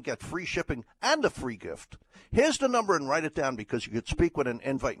now and get free shipping and a free gift. Here's the number, and write it down because you could speak with an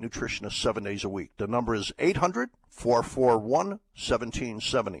Invite nutritionist 7 days a week. The number is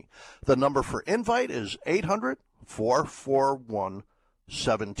 800-441-1770. The number for Invite is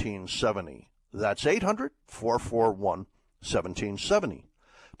 800-441-1770. That's 800-441-1770.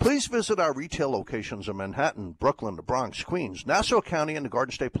 Please visit our retail locations in Manhattan, Brooklyn, the Bronx, Queens, Nassau County, and the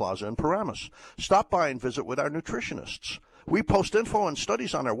Garden State Plaza in Paramus. Stop by and visit with our nutritionists. We post info and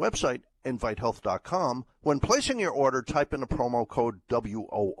studies on our website, invitehealth.com. When placing your order, type in the promo code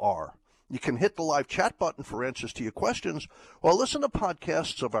WOR. You can hit the live chat button for answers to your questions or listen to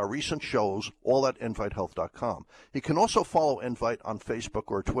podcasts of our recent shows, all at invitehealth.com. You can also follow Invite on Facebook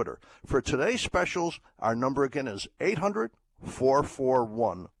or Twitter. For today's specials, our number again is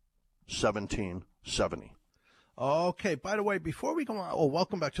 800-441-1770. Okay, by the way, before we go on,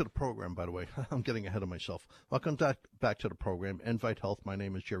 welcome back to the program, by the way. I'm getting ahead of myself. Welcome back to the program, Invite Health. My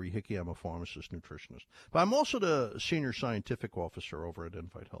name is Jerry Hickey. I'm a pharmacist nutritionist. But I'm also the senior scientific officer over at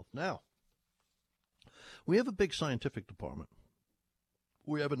Invite Health. Now, we have a big scientific department.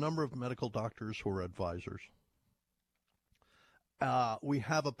 We have a number of medical doctors who are advisors. We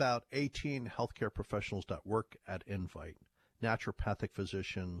have about 18 healthcare professionals that work at Invite. Naturopathic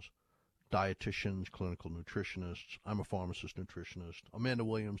physicians, dietitians, clinical nutritionists. I'm a pharmacist nutritionist. Amanda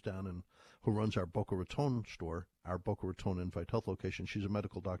Williams who runs our Boca Raton store, our Boca Raton Invite Health location. She's a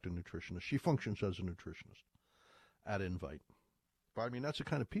medical doctor nutritionist. She functions as a nutritionist at Invite. But I mean, that's the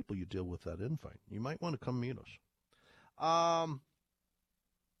kind of people you deal with at Invite. You might want to come meet us.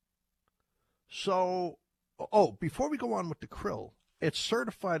 Before we go on with the krill, it's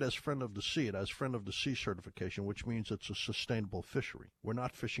certified as Friend of the Sea. It has Friend of the Sea certification, which means it's a sustainable fishery. We're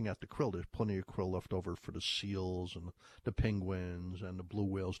not fishing at the krill. There's plenty of krill left over for the seals and the penguins and the blue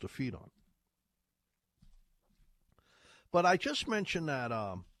whales to feed on. But I just mentioned that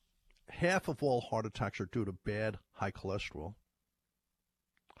half of all heart attacks are due to bad high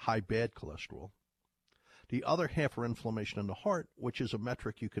bad cholesterol. The other half are inflammation in the heart, which is a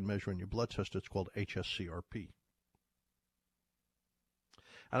metric you can measure in your blood test. It's called HSCRP.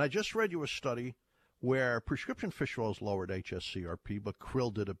 And I just read you a study where prescription fish oils lowered HSCRP, but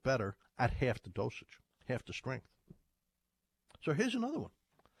krill did it better at half the dosage, half the strength. So here's another one.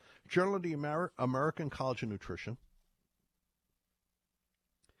 Journal of the American College of Nutrition.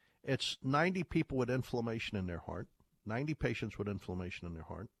 It's 90 people with inflammation in their heart, 90 patients with inflammation in their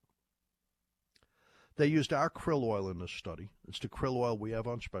heart. They used our krill oil in this study. It's the krill oil we have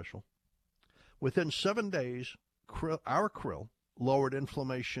on special. Within 7 days, our krill lowered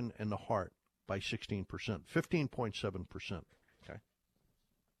inflammation in the heart by 16%, 15.7%. Okay.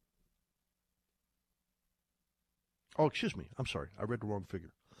 Oh, excuse me. I'm sorry. I read the wrong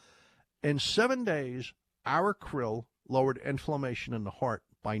figure. In 7 days, our krill lowered inflammation in the heart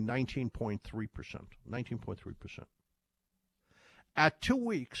by 19.3%. 19.3%. At 2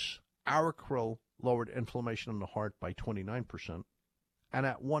 weeks, our krill lowered inflammation in the heart by 29%. And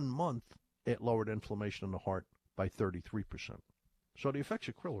at 1 month, it lowered inflammation in the heart by 33%. So the effects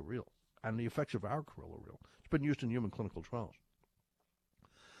of krill are real, and the effects of our krill are real. It's been used in human clinical trials.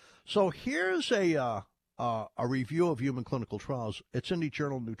 So here's a review of human clinical trials. It's in the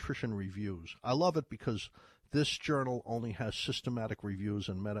journal Nutrition Reviews. I love it because this journal only has systematic reviews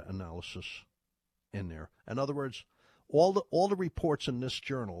and meta-analysis in there. In other words, all the reports in this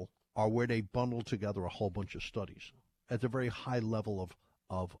journal are where they bundle together a whole bunch of studies at a very high level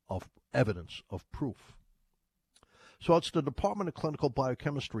of evidence, of proof. So it's the Department of Clinical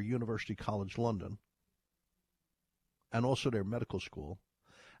Biochemistry, University College London, and also their medical school.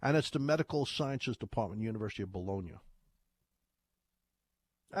 And it's the Medical Sciences Department, University of Bologna,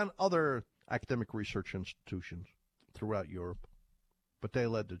 and other academic research institutions throughout Europe. But they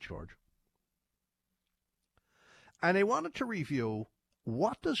led the charge. And they wanted to review,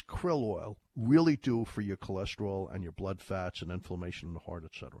 what does krill oil really do for your cholesterol and your blood fats and inflammation in the heart,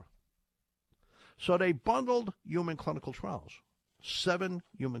 etc.? So they bundled human clinical trials, 7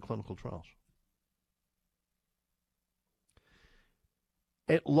 human clinical trials.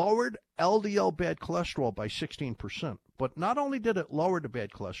 It lowered LDL bad cholesterol by 16%. But not only did it lower the bad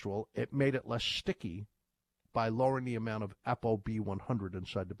cholesterol, it made it less sticky by lowering the amount of ApoB100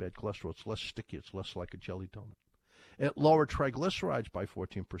 inside the bad cholesterol. It's less sticky. It's less like a jelly donut. It lowered triglycerides by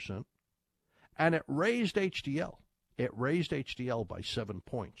 14%. And it raised HDL. It raised HDL by 7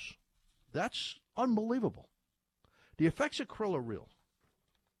 points. That's unbelievable. The effects of krill are real.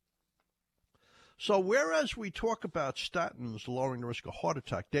 So whereas we talk about statins lowering the risk of heart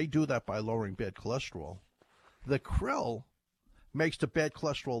attack, they do that by lowering bad cholesterol. The krill makes the bad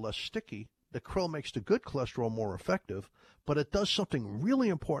cholesterol less sticky. The krill makes the good cholesterol more effective, but it does something really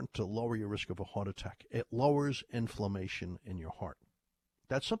important to lower your risk of a heart attack. It lowers inflammation in your heart.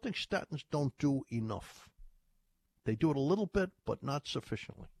 That's something statins don't do enough. They do it a little bit, but not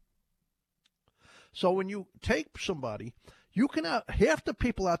sufficiently. So when you take somebody, you can have half the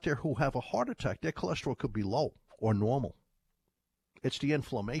people out there who have a heart attack, their cholesterol could be low or normal. It's the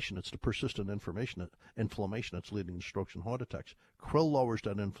inflammation. It's the persistent inflammation that's leading to strokes and heart attacks. Krill lowers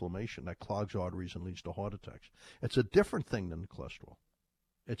that inflammation that clogs arteries and leads to heart attacks. It's a different thing than the cholesterol.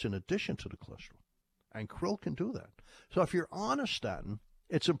 It's in addition to the cholesterol. And krill can do that. So if you're on a statin,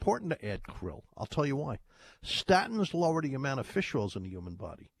 it's important to add krill. I'll tell you why. Statins lower the amount of fish oils in the human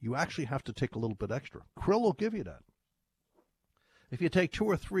body. You actually have to take a little bit extra. Krill will give you that. If you take 2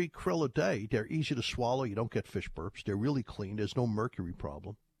 or 3 krill a day, they're easy to swallow. You don't get fish burps. They're really clean. There's no mercury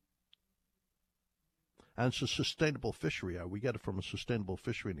problem. And it's a sustainable fishery. We get it from a sustainable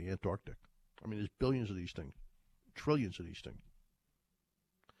fishery in the Antarctic. I mean, there's billions of these things, trillions of these things.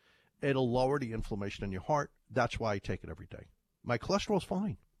 It'll lower the inflammation in your heart. That's why I take it every day. My cholesterol's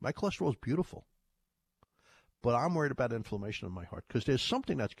fine. My cholesterol's beautiful. But I'm worried about inflammation in my heart because there's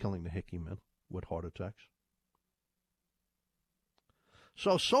something that's killing the hickey men with heart attacks.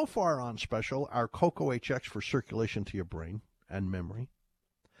 So far on special, our Cocoa HX for circulation to your brain and memory.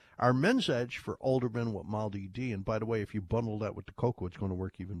 Our Men's Edge for older men with mild ED. And by the way, if you bundle that with the cocoa, it's going to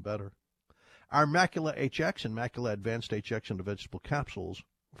work even better. Our Macula HX and Macula Advanced HX and the vegetable capsules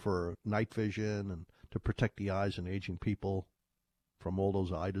for night vision and to protect the eyes in aging people from all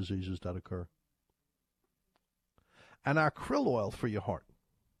those eye diseases that occur. And our krill oil for your heart.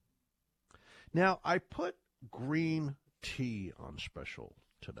 Now, I put green tea on special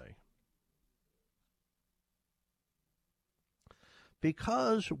today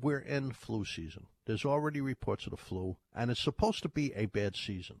because we're in flu season. There's already reports of the flu, and it's supposed to be a bad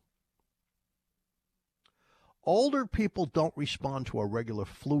season. Older people don't respond to a regular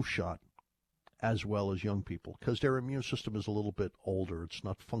flu shot as well as young people because their immune system is a little bit older. It's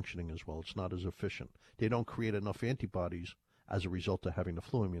not functioning as well. It's not as efficient. They don't create enough antibodies as a result of having the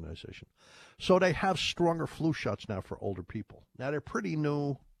flu immunization. So they have stronger flu shots now for older people. Now, they're pretty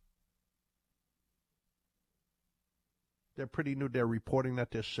new. They're reporting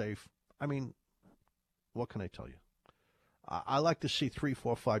that they're safe. I mean, what can I tell you? I like to see 3,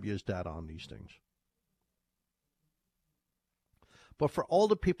 4, 5 years data on these things. But for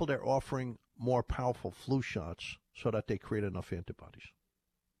older people, they're offering more powerful flu shots so that they create enough antibodies.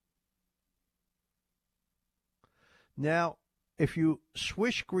 Now, if you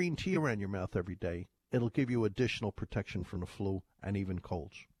swish green tea around your mouth every day, it'll give you additional protection from the flu and even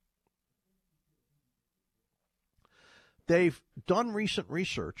colds. They've done recent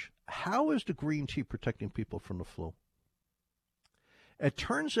research. How is the green tea protecting people from the flu? It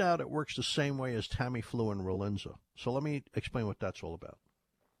turns out it works the same way as Tamiflu and Relenza. So let me explain what that's all about.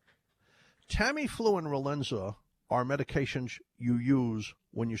 Tamiflu and Relenza are medications you use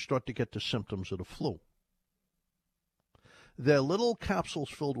when you start to get the symptoms of the flu. They're little capsules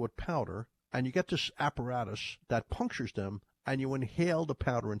filled with powder, and you get this apparatus that punctures them, and you inhale the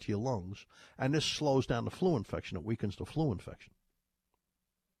powder into your lungs, and this slows down the flu infection. It weakens the flu infection.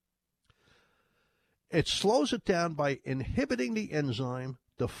 It slows it down by inhibiting the enzyme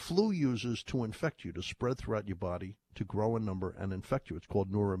the flu uses to infect you, to spread throughout your body, to grow in number and infect you. It's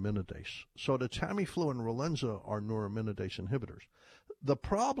called neuraminidase. So the Tamiflu and Relenza are neuraminidase inhibitors. The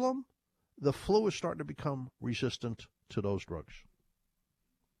problem, the flu is starting to become resistant to those drugs.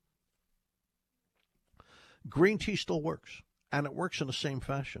 Green tea still works, and it works in the same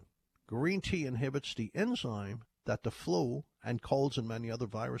fashion. Green tea inhibits the enzyme that the flu and colds and many other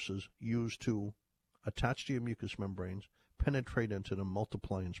viruses use to attach to your mucous membranes, penetrate into them,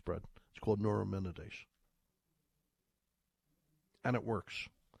 multiply and spread. It's called neuraminidase. And it works.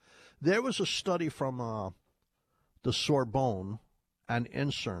 There was a study from the Sorbonne and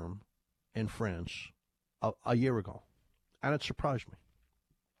INSERM in France a year ago, and it surprised me.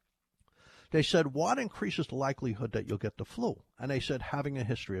 They said, what increases the likelihood that you'll get the flu? And they said, having a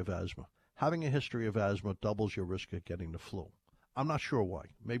history of asthma. Having a history of asthma doubles your risk of getting the flu. I'm not sure why.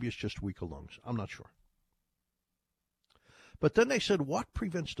 Maybe it's just weaker lungs. I'm not sure. But then they said, what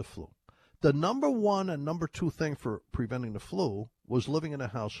prevents the flu? The number one and number two thing for preventing the flu was living in a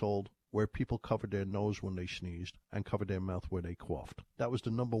household where people covered their nose when they sneezed and covered their mouth where they coughed. That was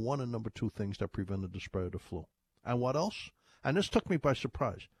the number one and number two things that prevented the spread of the flu. And what else? And this took me by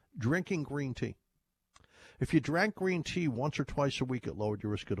surprise. Drinking green tea. If you drank green tea once or twice a week, it lowered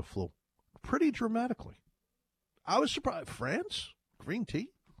your risk of the flu pretty dramatically. I was surprised. France? Green tea?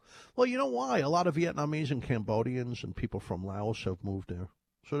 Well, you know why? A lot of Vietnamese and Cambodians and people from Laos have moved there.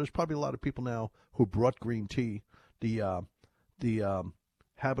 So there's probably a lot of people now who brought green tea, the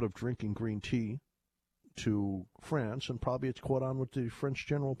habit of drinking green tea, to France, and probably it's caught on with the French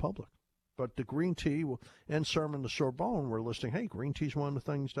general public. But the green tea, and Sermon the Sorbonne were listing, hey, green tea is one of the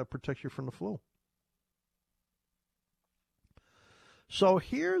things that protects you from the flu. So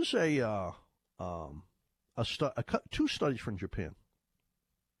here's two studies from Japan.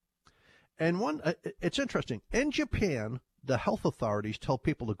 And one, it's interesting. In Japan, the health authorities tell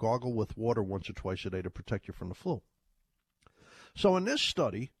people to gargle with water once or twice a day to protect you from the flu. So in this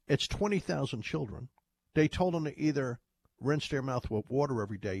study, it's 20,000 children. They told them to either rinse their mouth with water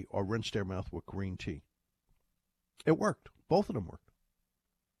every day or rinse their mouth with green tea. It worked. Both of them worked.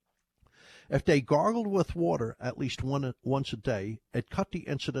 If they gargled with water at least once a day, it cut the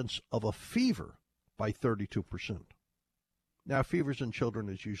incidence of a fever by 32%. Now, fevers in children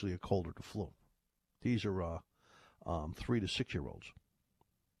is usually a cold or the flu. These are 3 to 6 year olds.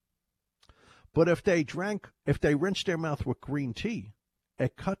 But if they rinsed their mouth with green tea,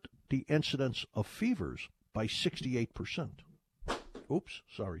 it cut the incidence of fevers by 68%. Oops,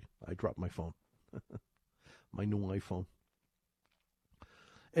 sorry, I dropped my phone. My new iPhone.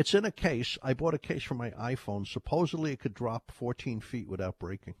 It's in a case. I bought a case for my iPhone. Supposedly it could drop 14 feet without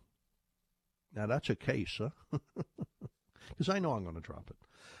breaking. Now that's a case, huh? Because I know I'm going to drop it.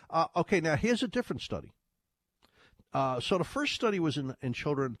 Okay, now here's a different study. So the first study was in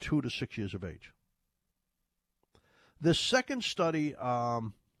children 2 to 6 years of age. The second study,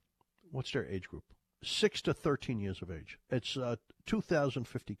 what's their age group? 6 to 13 years of age. It's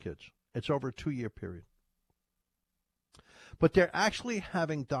 2,050 kids. It's over a 2-year period. But they're actually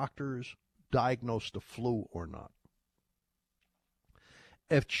having doctors diagnose the flu or not.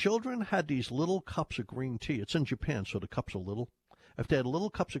 If children had these little cups of green tea, it's in Japan, so the cups are little. If they had little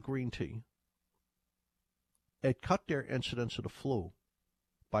cups of green tea, it cut their incidence of the flu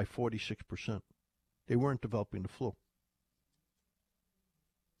by 46%. They weren't developing the flu.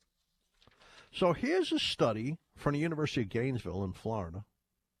 So here's a study from the University of Gainesville in Florida,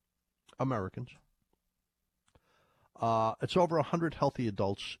 Americans. It's over 100 healthy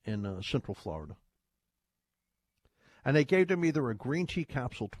adults in Central Florida. And they gave them either a green tea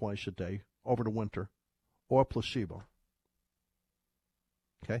capsule twice a day over the winter or placebo.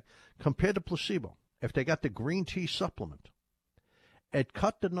 Okay? Compared to placebo, if they got the green tea supplement, it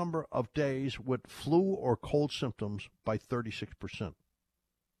cut the number of days with flu or cold symptoms by 36%.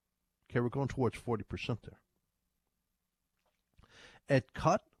 Okay, we're going towards 40% there. It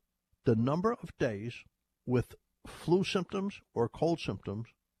cut the number of days with flu symptoms or cold symptoms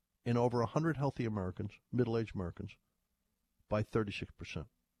in over 100 healthy Americans, middle-aged Americans, by 36%.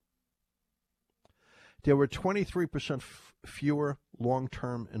 There were 23% fewer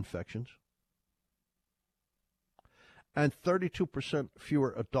long-term infections, and 32%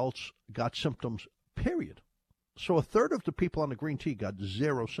 fewer adults got symptoms, period. So a third of the people on the green tea got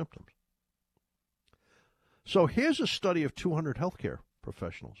 0 symptoms. So here's a study of 200 healthcare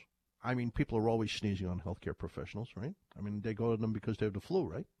professionals. I mean, people are always sneezing on healthcare professionals, right? I mean, they go to them because they have the flu,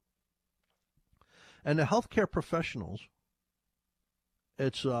 right? And the healthcare professionals,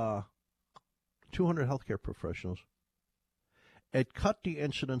 it's 200 healthcare professionals. It cut the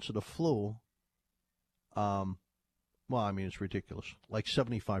incidence of the flu, well, I mean, it's ridiculous, like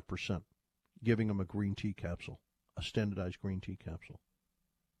 75%, giving them a green tea capsule, a standardized green tea capsule.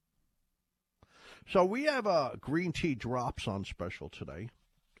 So we have green tea drops on special today.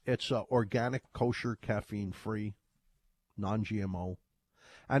 It's organic, kosher, caffeine-free, non-GMO.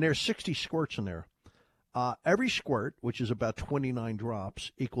 And there's 60 squirts in there. Every squirt, which is about 29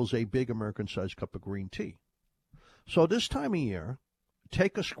 drops, equals a big American-sized cup of green tea. So this time of year,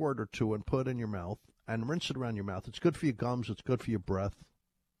 take a squirt or two and put it in your mouth and rinse it around your mouth. It's good for your gums. It's good for your breath.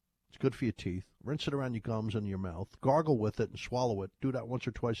 It's good for your teeth. Rinse it around your gums and your mouth. Gargle with it and swallow it. Do that once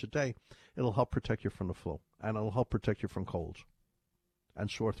or twice a day. It'll help protect you from the flu, and it'll help protect you from colds and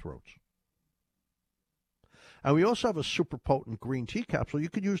sore throats. And we also have a super potent green tea capsule. You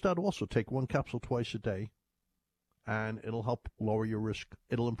could use that also. Take 1 capsule twice a day, and it'll help lower your risk.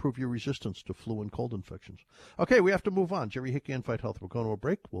 It'll improve your resistance to flu and cold infections. Okay, we have to move on. Jerry Hickey, Fight Health. We're going to a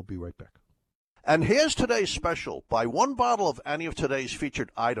break. We'll be right back. And here's today's special. Buy one bottle of any of today's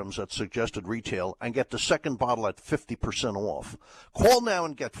featured items at suggested retail and get the second bottle at 50% off. Call now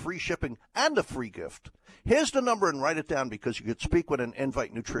and get free shipping and a free gift. Here's the number and write it down because you could speak with an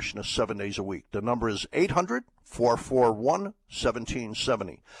Invite nutritionist 7 days a week. The number is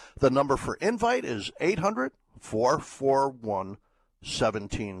 800-441-1770. The number for Invite is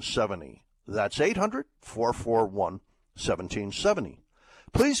 800-441-1770. That's 800-441-1770.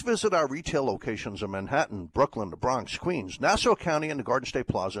 Please visit our retail locations in Manhattan, Brooklyn, the Bronx, Queens, Nassau County, and the Garden State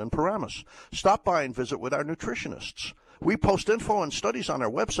Plaza in Paramus. Stop by and visit with our nutritionists. We post info and studies on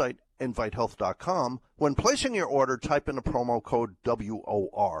our website, invitehealth.com. When placing your order, type in the promo code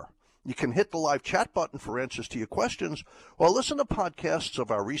WOR. You can hit the live chat button for answers to your questions or listen to podcasts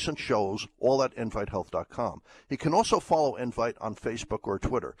of our recent shows, all at invitehealth.com. You can also follow Invite on Facebook or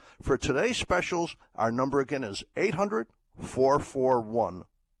Twitter. For today's specials, our number again is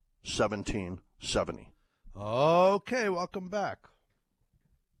 800-441-1770. Okay, welcome back.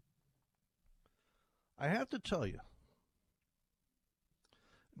 I have to tell you,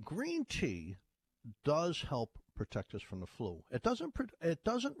 green tea does help protect us from the flu. It doesn't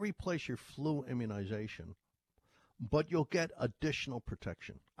replace your flu immunization, but you'll get additional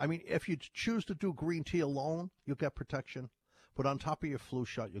protection. I mean, if you choose to do green tea alone, you'll get protection. But on top of your flu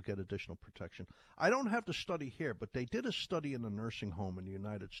shot, you'll get additional protection. I don't have the study here, but they did a study in a nursing home in the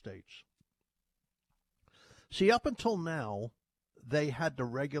United States. See, up until now, they had the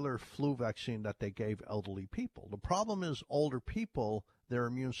regular flu vaccine that they gave elderly people. The problem is older people, their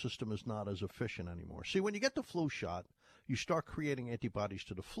immune system is not as efficient anymore. See, when you get the flu shot, you start creating antibodies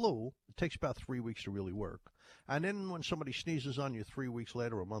to the flu. It takes about 3 weeks to really work. And then when somebody sneezes on you 3 weeks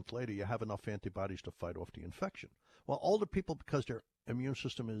later or a month later, you have enough antibodies to fight off the infection. Well, older people, because their immune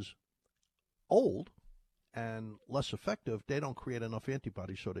system is old and less effective, they don't create enough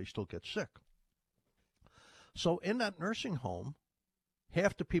antibodies, so they still get sick. So in that nursing home,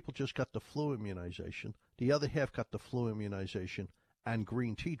 half the people just got the flu immunization. The other half got the flu immunization and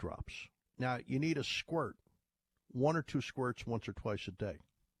green tea drops. Now, you need a squirt, 1 or 2 squirts once or twice a day.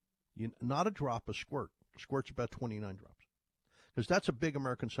 Not a drop, a squirt. Squirt's about 29 drops. Because that's a big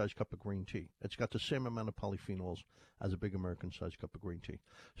American-sized cup of green tea. It's got the same amount of polyphenols as a big American-sized cup of green tea.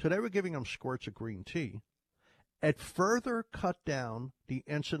 So they were giving them squirts of green tea. It further cut down the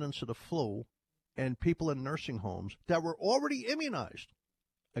incidence of the flu in people in nursing homes that were already immunized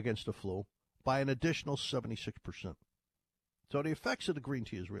against the flu by an additional 76%. So the effects of the green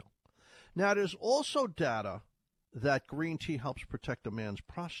tea is real. Now, there's also data that green tea helps protect a man's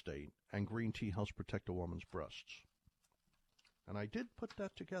prostate and green tea helps protect a woman's breasts. And I did put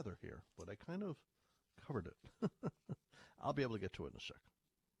that together here, but I kind of covered it. I'll be able to get to it in a sec.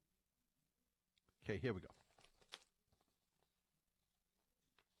 Okay, here we go.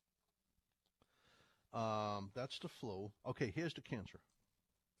 That's the flu. Okay, here's the cancer.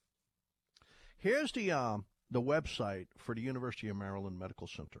 Here's the website for the University of Maryland Medical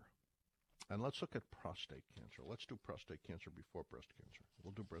Center. And let's look at prostate cancer. Let's do prostate cancer before breast cancer.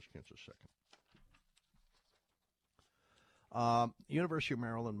 We'll do breast cancer second. University of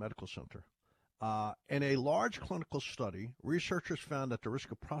Maryland Medical Center. In a large clinical study, researchers found that the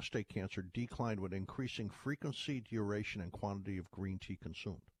risk of prostate cancer declined with increasing frequency, duration, and quantity of green tea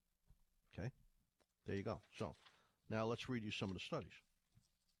consumed. Okay? There you go. So, now let's read you some of the studies.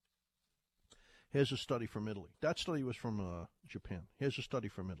 Here's a study from Italy. That study was from Japan. Here's a study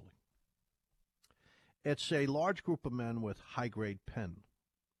from Italy. It's a large group of men with high-grade PEN.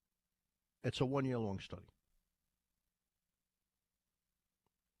 It's a 1-year-long study.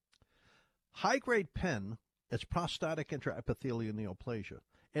 High-grade PEN is prostatic intraepithelial neoplasia.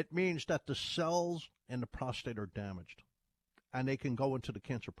 It means that the cells in the prostate are damaged, and they can go into the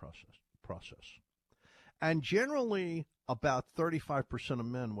cancer process. And generally, about 35% of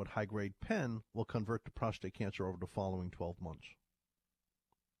men with high-grade PEN will convert to prostate cancer over the following 12 months.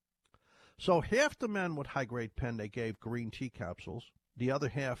 So half the men with high-grade PEN, they gave green tea capsules. The other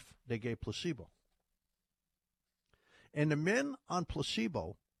half, they gave placebo. In the men on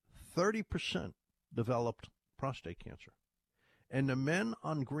placebo, 30% developed prostate cancer. In the men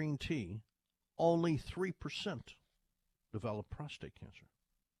on green tea, only 3% developed prostate cancer.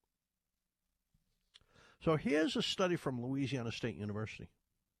 So here's a study from Louisiana State University.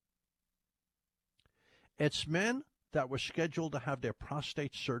 It's men that were scheduled to have their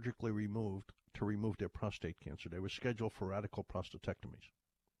prostate surgically removed to remove their prostate cancer. They were scheduled for radical prostatectomies.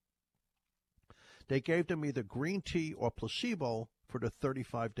 They gave them either green tea or placebo for the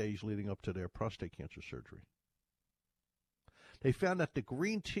 35 days leading up to their prostate cancer surgery. They found that the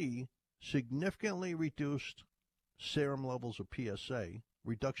green tea significantly reduced serum levels of PSA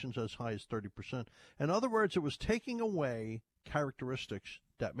reductions as high as 30%. In other words, it was taking away characteristics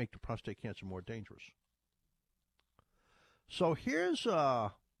that make the prostate cancer more dangerous. So here's, I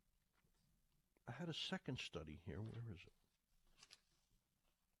had a second study here. Where is it?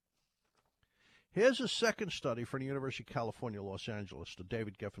 Here's a second study from the University of California, Los Angeles, the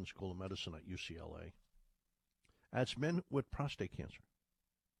David Geffen School of Medicine at UCLA. That's men with prostate cancer.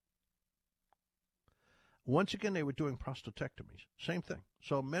 Once again, they were doing prostatectomies. Same thing.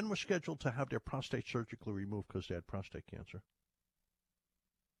 So men were scheduled to have their prostate surgically removed because they had prostate cancer.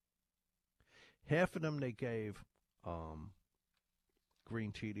 Half of them they gave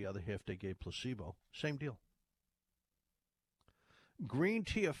green tea. The other half they gave placebo. Same deal. Green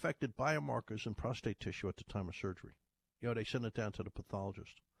tea affected biomarkers in prostate tissue at the time of surgery. They sent it down to the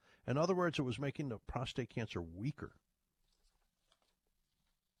pathologist. In other words, it was making the prostate cancer weaker.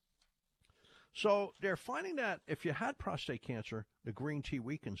 So they're finding that if you had prostate cancer, the green tea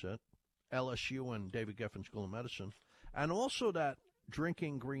weakens it, LSU and David Geffen School of Medicine, and also that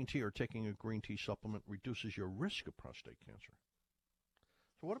drinking green tea or taking a green tea supplement reduces your risk of prostate cancer.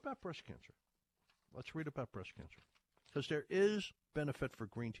 So what about breast cancer? Let's read about breast cancer, because there is benefit for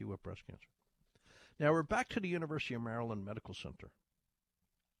green tea with breast cancer. Now we're back to the University of Maryland Medical Center.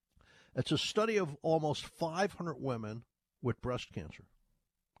 It's a study of almost 500 women with breast cancer.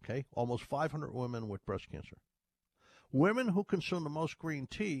 Okay, almost 500 women with breast cancer. Women who consume the most green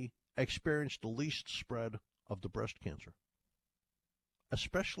tea experience the least spread of the breast cancer,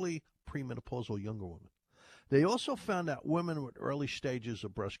 especially premenopausal younger women. They also found that women with early stages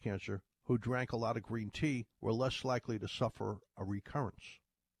of breast cancer who drank a lot of green tea were less likely to suffer a recurrence.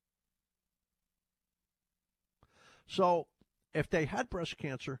 So if they had breast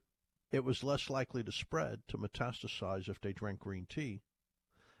cancer, it was less likely to spread, to metastasize if they drank green tea.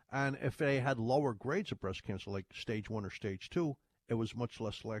 And if they had lower grades of breast cancer, like stage 1 or stage 2, it was much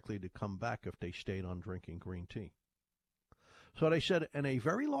less likely to come back if they stayed on drinking green tea. So they said in a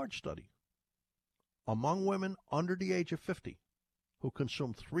very large study, among women under the age of 50 who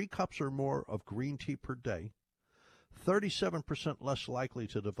consumed 3 cups or more of green tea per day, 37% less likely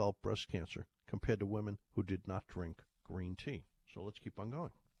to develop breast cancer compared to women who did not drink green tea. So let's keep on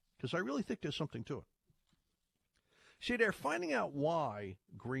going, because I really think there's something to it. See, they're finding out why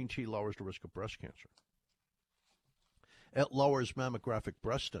green tea lowers the risk of breast cancer. It lowers mammographic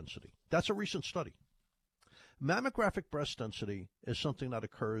breast density. That's a recent study. Mammographic breast density is something that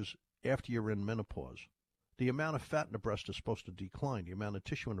occurs after you're in menopause. The amount of fat in the breast is supposed to decline. The amount of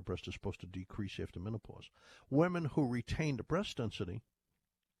tissue in the breast is supposed to decrease after menopause. Women who retain the breast density,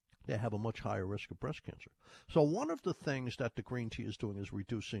 they have a much higher risk of breast cancer. So one of the things that the green tea is doing is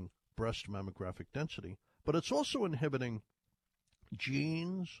reducing breast mammographic density, but it's also inhibiting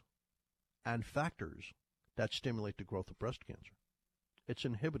genes and factors that stimulate the growth of breast cancer. It's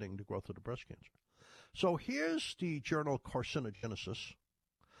inhibiting the growth of the breast cancer. So here's the journal Carcinogenesis.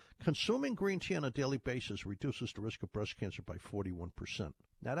 Consuming green tea on a daily basis reduces the risk of breast cancer by 41%.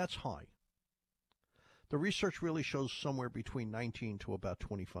 Now that's high. The research really shows somewhere between 19 to about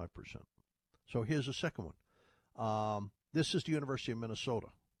 25%. So here's the second one. This is the University of Minnesota.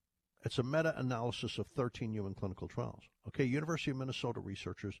 It's a meta-analysis of 13 human clinical trials. Okay, University of Minnesota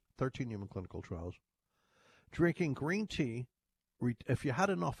researchers, 13 human clinical trials. Drinking green tea, if you had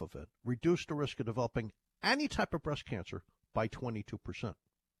enough of it, reduced the risk of developing any type of breast cancer by 22%.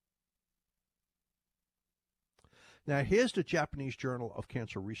 Now, here's the Japanese Journal of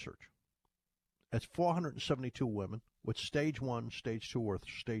Cancer Research. It's 472 women with stage 1, stage 2, or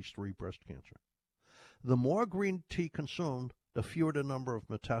stage 3 breast cancer. The more green tea consumed, the fewer the number of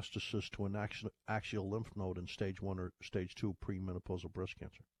metastases to an axial lymph node in stage 1 or stage 2 premenopausal breast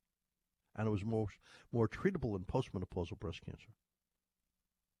cancer. And it was more treatable in postmenopausal breast cancer.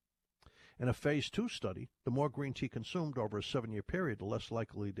 In a phase 2 study, the more green tea consumed over a 7-year period, the less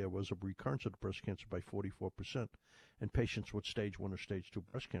likely there was a recurrence of breast cancer by 44% in patients with stage 1 or stage 2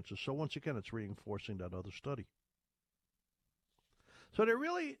 breast cancer. So once again, it's reinforcing that other study. So there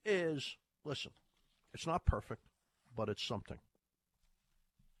really is, listen, it's not perfect, but it's something.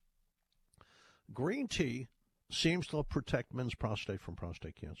 Green tea seems to protect men's prostate from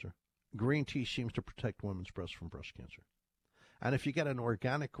prostate cancer. Green tea seems to protect women's breasts from breast cancer. And if you get an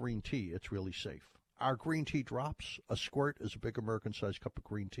organic green tea, it's really safe. Our green tea drops, a squirt is a big American-sized cup of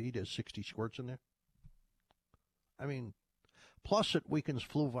green tea. There's 60 squirts in there. I mean, plus it weakens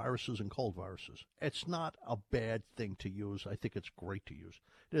flu viruses and cold viruses. It's not a bad thing to use. I think it's great to use.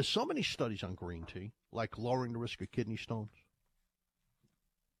 There's so many studies on green tea, like lowering the risk of kidney stones.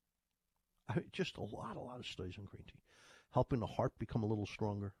 I mean, just a lot of studies on green tea. Helping the heart become a little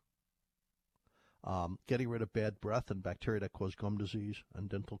stronger. getting rid of bad breath and bacteria that cause gum disease and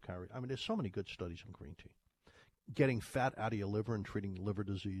dental caries. I mean, there's so many good studies in green tea. Getting fat out of your liver and treating liver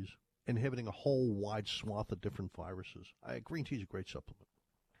disease, inhibiting a whole wide swath of different viruses. Green tea is a great supplement,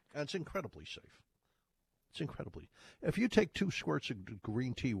 and it's incredibly safe. It's incredibly. If you take 2 squirts of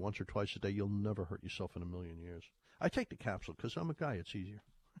green tea once or twice a day, you'll never hurt yourself in a million years. I take the capsule because I'm a guy. It's easier.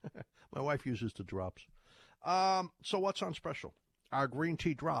 My wife uses the drops. So what's on special? Our green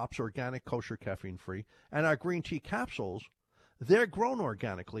tea drops, organic, kosher, caffeine-free, and our green tea capsules, they're grown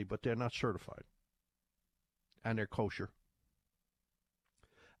organically, but they're not certified. And they're kosher.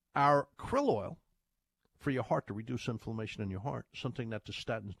 Our krill oil for your heart to reduce inflammation in your heart, something that the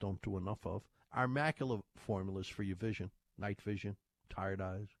statins don't do enough of. Our macula formulas for your vision, night vision, tired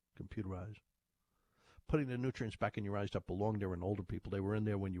eyes, computer eyes. Putting the nutrients back in your eyes that belong there in older people. They were in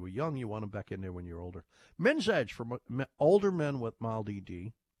there when you were young. You want them back in there when you're older. Men's Edge for older men with mild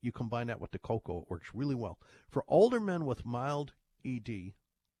ED. You combine that with the cocoa. It works really well. For older men with mild ED,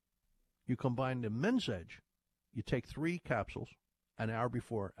 you combine the Men's Edge. You take 3 capsules an hour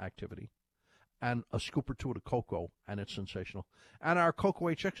before activity and a scoop or 2 of the cocoa, and it's sensational. And our Cocoa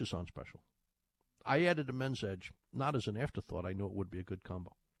HX is on special. I added the Men's Edge, not as an afterthought. I knew it would be a good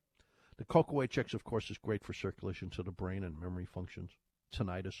combo. The Cocoa HX, of course, is great for circulation to the brain and memory functions,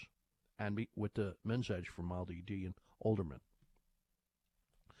 tinnitus, and with the Men's Edge for mild ED in older men.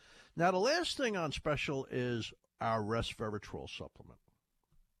 Now, the last thing on special is our resveratrol supplement.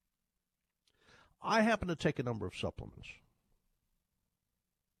 I happen to take a number of supplements.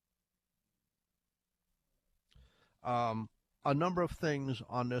 A number of things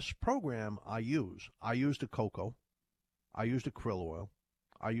on this program I use. I use the cocoa. I use the krill oil.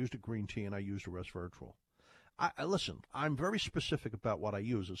 I use the green tea, and I use the resveratrol. Listen, I'm very specific about what I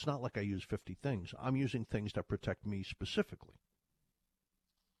use. It's not like I use 50 things. I'm using things that protect me specifically.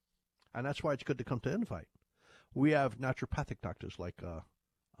 And that's why it's good to come to Invite. We have naturopathic doctors like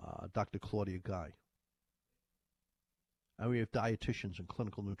Dr. Claudia Guy. And we have dietitians and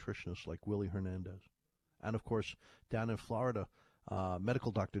clinical nutritionists like Willie Hernandez. And, of course, down in Florida,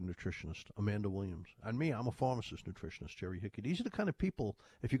 medical doctor nutritionist Amanda Williams. And me, I'm a pharmacist nutritionist, Jerry Hickey. These are the kind of people,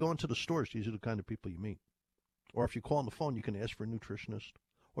 if you go into the stores, these are the kind of people you meet. Or if you call on the phone, you can ask for a nutritionist.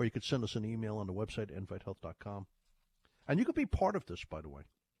 Or you could send us an email on the website, invitehealth.com. And you could be part of this, by the way.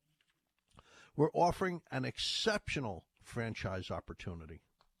 We're offering an exceptional franchise opportunity.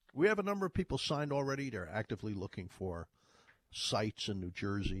 We have a number of people signed already. They're actively looking for sites in New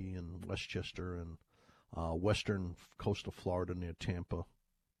Jersey and Westchester and western coast of Florida near Tampa.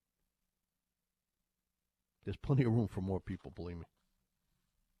 There's plenty of room for more people, believe me.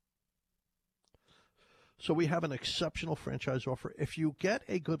 So we have an exceptional franchise offer. If you get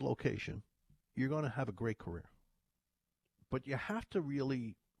a good location, you're going to have a great career. But you have to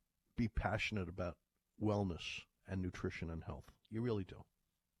really be passionate about wellness and nutrition and health. You really do.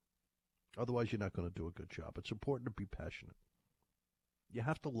 Otherwise, you're not going to do a good job. It's important to be passionate. You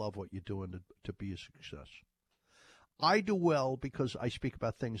have to love what you're doing to be a success. I do well because I speak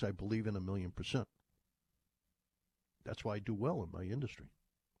about things I believe in 1,000,000%. That's why I do well in my industry.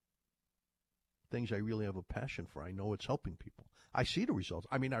 Things I really have a passion for. I know it's helping people. I see the results.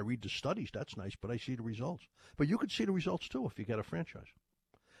 I mean, I read the studies. That's nice, but I see the results. But you could see the results, too, if you get a franchise.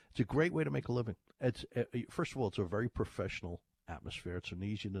 It's a great way to make a living. First of all, it's a very professional atmosphere. It's an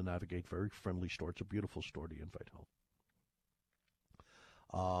easy to navigate, very friendly store. It's a beautiful store, the Invite Health.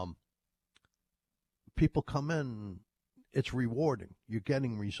 People come in. It's rewarding. You're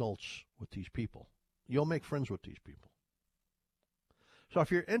getting results with these people. You'll make friends with these people. So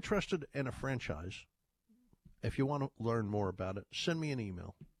if you're interested in a franchise, if you want to learn more about it, send me an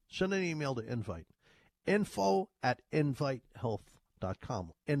email. Send an email to Invite.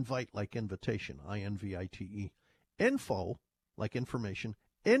 info@invitehealth.com. Invite like invitation, INVITE. Info like information,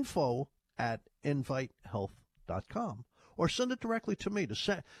 info@invitehealth.com. Or send it directly to me.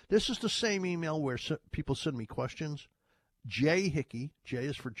 This is the same email where people send me questions. J. Hickey, J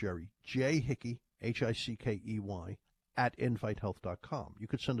is for Jerry, J. Hickey, HICKEY, @invitehealth.com. You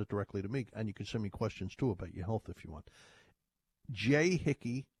could send it directly to me, and you can send me questions, too, about your health if you want. J.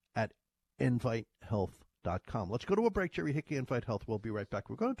 Hickey @invitehealth.com. Let's go to a break, Jerry Hickey, Invite Health. We'll be right back.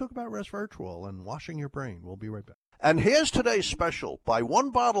 We're going to talk about resveratrol and washing your brain. We'll be right back. And here's today's special. Buy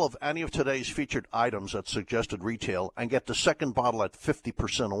one bottle of any of today's featured items at suggested retail and get the second bottle at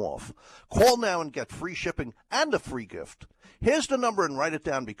 50% off. Call now and get free shipping and a free gift. Here's the number, and write it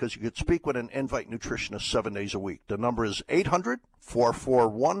down because you could speak with an Invite nutritionist 7 days a week. The number is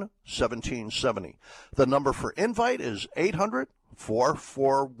 800-441-1770. The number for Invite is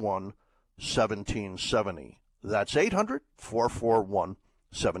 800-441-1770. That's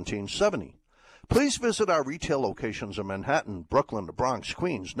 800-441-1770. Please visit our retail locations in Manhattan, Brooklyn, the Bronx,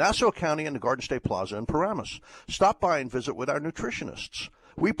 Queens, Nassau County, and the Garden State Plaza in Paramus. Stop by and visit with our nutritionists.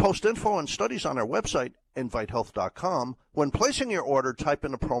 We post info and studies on our website, invitehealth.com. When placing your order, type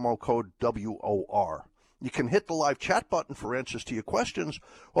in the promo code WOR. You can hit the live chat button for answers to your questions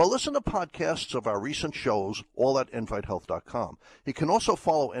or listen to podcasts of our recent shows, all at invitehealth.com. You can also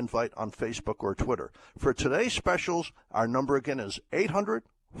follow Invite on Facebook or Twitter. For today's specials, our number again is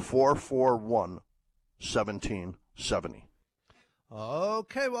 800-441-1770.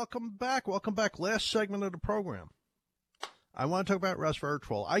 Okay, welcome back. Welcome back. Last segment of the program. I want to talk about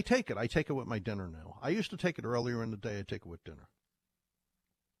resveratrol. I take it. I take it with my dinner now. I used to take it earlier in the day. I take it with dinner.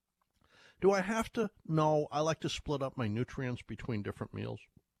 Do I have to? No, I like to split up my nutrients between different meals.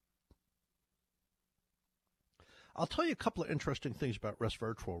 I'll tell you a couple of interesting things about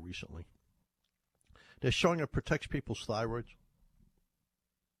resveratrol recently. They're showing it protects people's thyroids.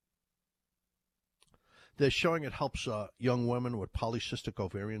 They're showing it helps young women with polycystic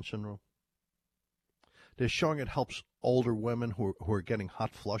ovarian syndrome. They're showing it helps older women who are getting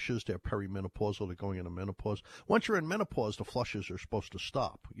hot flushes. They're perimenopausal. They're going into menopause. Once you're in menopause, the flushes are supposed to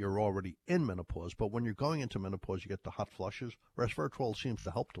stop. You're already in menopause. But when you're going into menopause, you get the hot flushes. Resveratrol seems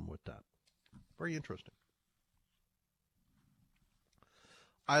to help them with that. Very interesting.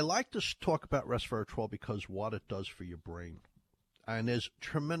 I like to talk about resveratrol because what it does for your brain. And there's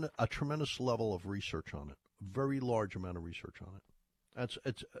a tremendous level of research on it. A very large amount of research on it.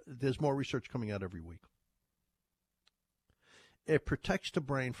 There's more research coming out every week. It protects the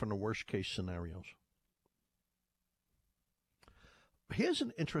brain from the worst-case scenarios. Here's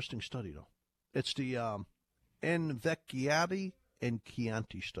an interesting study, though. It's the Invecchiati and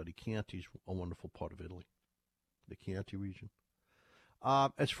Chianti study. Chianti's a wonderful part of Italy, the Chianti region.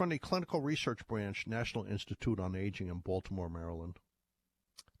 It's from the Clinical Research Branch, National Institute on Aging in Baltimore, Maryland,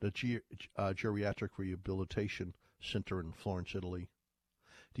 the Geriatric Rehabilitation Center in Florence, Italy,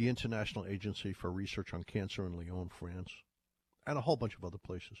 the International Agency for Research on Cancer in Lyon, France, and a whole bunch of other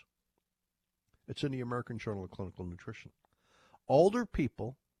places. It's in the American Journal of Clinical Nutrition. Older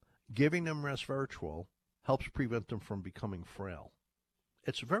people, giving them resveratrol helps prevent them from becoming frail.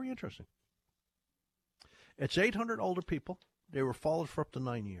 It's very interesting. It's 800 older people. They were followed for up to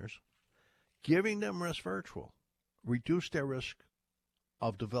 9 years. Giving them resveratrol reduced their risk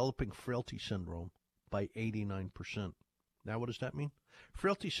of developing frailty syndrome by 89%. Now, what does that mean?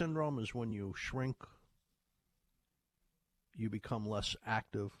 Frailty syndrome is when you shrink, you become less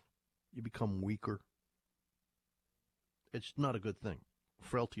active, you become weaker. It's not a good thing.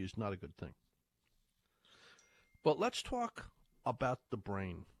 Frailty is not a good thing. But let's talk about the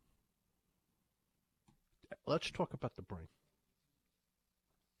brain. Let's talk about the brain.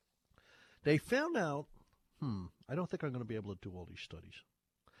 They found out, I don't think I'm going to be able to do all these studies.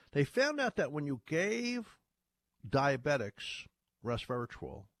 They found out that when you gave diabetics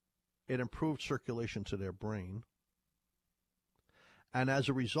resveratrol, it improved circulation to their brain. And as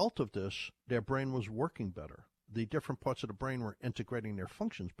a result of this, their brain was working better. The different parts of the brain were integrating their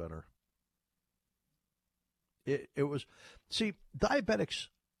functions better. Diabetics,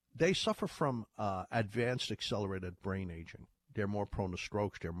 they suffer from advanced accelerated brain aging. They're more prone to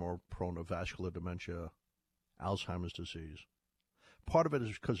strokes. They're more prone to vascular dementia, Alzheimer's disease. Part of it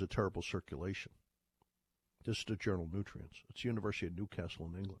is because of terrible circulation. This is the journal Nutrients. It's the University of Newcastle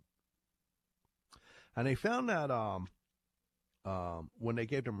in England. And they found that when they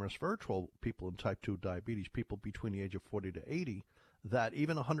gave them resveratrol, people in type 2 diabetes, people between the age of 40 to 80, that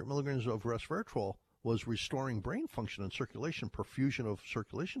even 100 milligrams of resveratrol was restoring brain function and circulation, perfusion of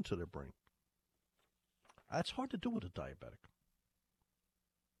circulation to their brain. That's hard to do with a diabetic.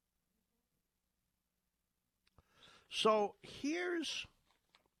 So here's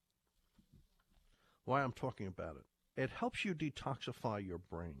why I'm talking about it. It helps you detoxify your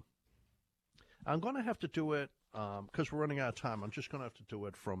brain. I'm going to have to do it, because we're running out of time, I'm just going to have to do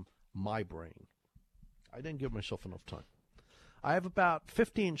it from my brain. I didn't give myself enough time. I have about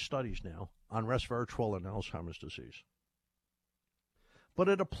 15 studies now on resveratrol and Alzheimer's disease. But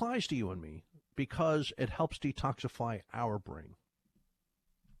it applies to you and me because it helps detoxify our brain.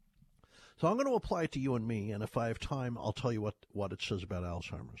 So I'm going to apply it to you and me, and if I have time, I'll tell you what it says about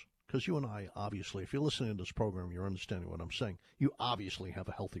Alzheimer's. Because you and I, obviously, if you're listening to this program, you're understanding what I'm saying. You obviously have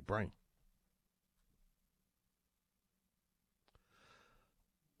a healthy brain.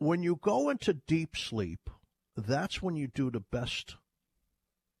 When you go into deep sleep, that's when you do the best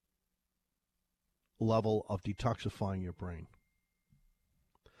level of detoxifying your brain.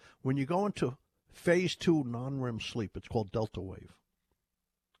 When you go into phase 2 non-REM sleep, it's called delta wave.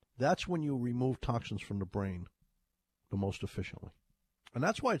 That's when you remove toxins from the brain the most efficiently. And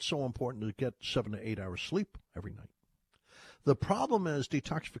that's why it's so important to get 7 to 8 hours sleep every night. The problem is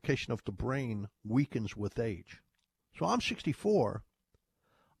detoxification of the brain weakens with age. So I'm 64.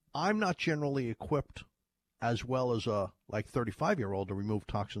 I'm not generally equipped as well as a 35-year-old to remove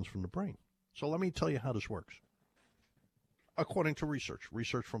toxins from the brain. So let me tell you how this works. According to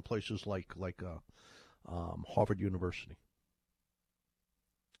research from places like Harvard University,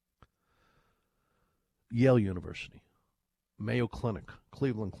 Yale University, Mayo Clinic,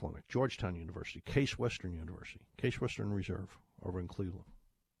 Cleveland Clinic, Georgetown University, Case Western University, Case Western Reserve over in Cleveland,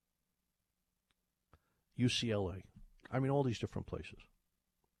 UCLA. I mean, all these different places.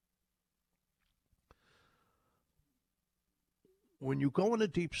 When you go into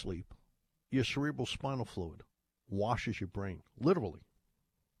deep sleep, your cerebral spinal fluid washes your brain. Literally,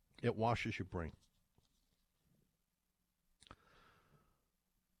 it washes your brain.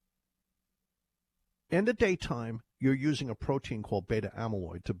 In the daytime, you're using a protein called beta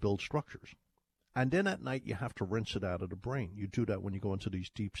amyloid to build structures. And then at night, you have to rinse it out of the brain. You do that when you go into these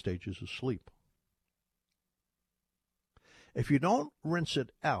deep stages of sleep. If you don't rinse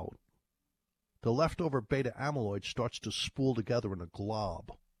it out, the leftover beta amyloid starts to spool together in a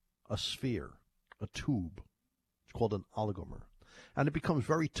glob, a sphere, a tube. It's called an oligomer. And it becomes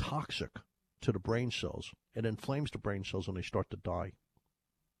very toxic to the brain cells. It inflames the brain cells and they start to die.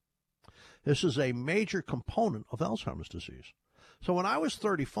 This is a major component of Alzheimer's disease. So when I was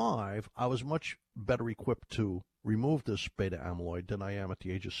 35, I was much better equipped to remove this beta amyloid than I am at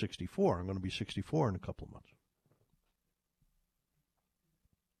the age of 64. I'm going to be 64 in a couple of months.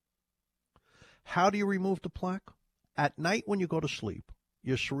 How do you remove the plaque? At night when you go to sleep,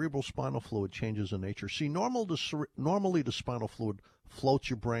 your cerebral spinal fluid changes in nature. See, normally the spinal fluid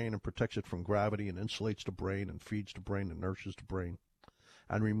floats your brain and protects it from gravity and insulates the brain and feeds the brain and nourishes the brain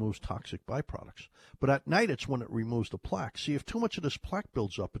and removes toxic byproducts. But at night, it's when it removes the plaque. See, if too much of this plaque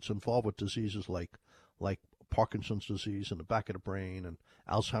builds up, it's involved with diseases like Parkinson's disease in the back of the brain and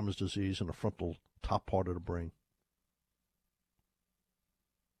Alzheimer's disease in the frontal top part of the brain.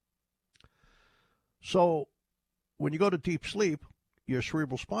 So when you go to deep sleep, your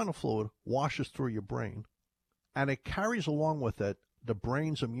cerebral spinal fluid washes through your brain, and it carries along with it the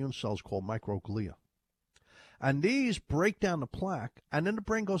brain's immune cells called microglia. And these break down the plaque, and then the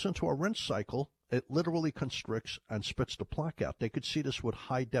brain goes into a rinse cycle. It literally constricts and spits the plaque out. They could see this with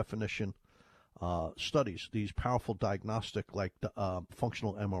high-definition studies, these powerful diagnostic, like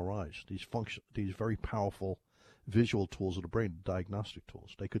functional MRIs, these very powerful visual tools of the brain, diagnostic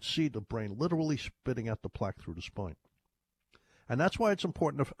tools. They could see the brain literally spitting out the plaque through the spine. And that's why it's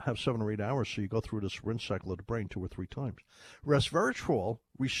important to have 7 or 8 hours so you go through this rinse cycle of the brain 2 or 3 times. Resveratrol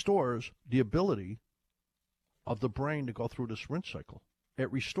restores the ability of the brain to go through this rinse cycle.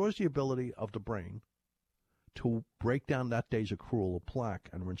 It restores the ability of the brain to break down that day's accrual of plaque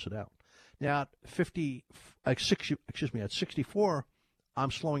and rinse it out. Now, at 64,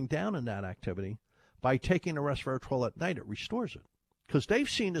 I'm slowing down in that activity. By taking the resveratrol at night, it restores it. Because they've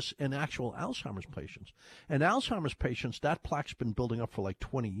seen this in actual Alzheimer's patients. In Alzheimer's patients, that plaque's been building up for like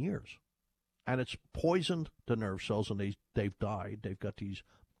 20 years. And it's poisoned the nerve cells, and they've died. They've got these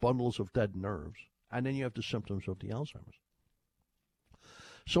bundles of dead nerves. And then you have the symptoms of the Alzheimer's.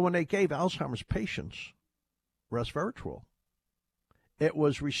 So when they gave Alzheimer's patients resveratrol, it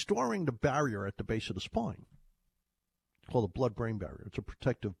was restoring the barrier at the base of the spine. It's called the blood-brain barrier. It's a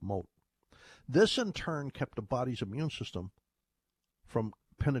protective moat. This, in turn, kept the body's immune system from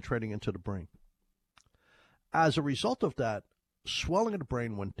penetrating into the brain. As a result of that, swelling of the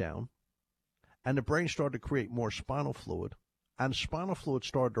brain went down, and the brain started to create more spinal fluid, and spinal fluid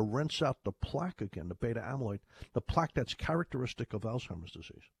started to rinse out the plaque again, the beta amyloid, the plaque that's characteristic of Alzheimer's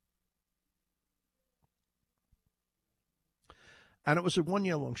disease. And it was a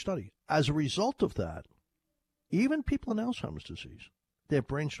 1-year-long study. As a result of that, even people in Alzheimer's disease, their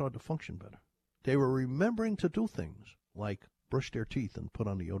brain started to function better. They were remembering to do things like brush their teeth and put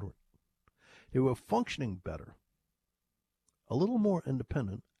on deodorant. They were functioning better, a little more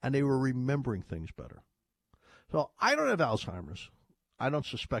independent, and they were remembering things better. So I don't have Alzheimer's. I don't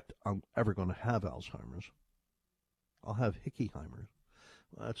suspect I'm ever going to have Alzheimer's. I'll have Hickeyheimer's.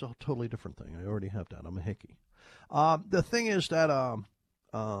 That's a totally different thing. I already have that. I'm a Hickey. The thing is that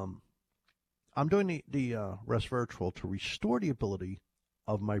I'm doing the resveratrol to restore the ability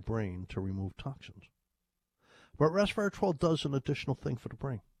of my brain to remove toxins. But resveratrol does an additional thing for the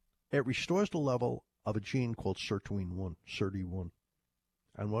brain. It restores the level of a gene called sirtuin-1, SIRT-1.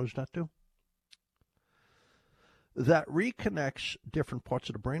 And what does that do? That reconnects different parts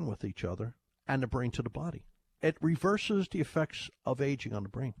of the brain with each other and the brain to the body. It reverses the effects of aging on the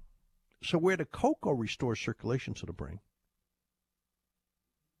brain. So where the cocoa restores circulation to the brain,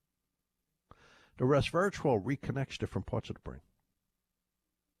 The resveratrol reconnects different parts of the brain.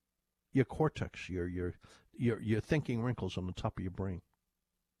 Your cortex, your thinking wrinkles on the top of your brain,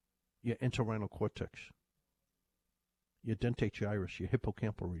 your entorhinal cortex, your dentate gyrus, your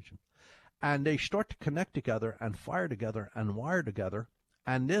hippocampal region. And they start to connect together and fire together and wire together,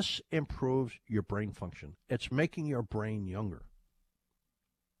 and this improves your brain function. It's making your brain younger.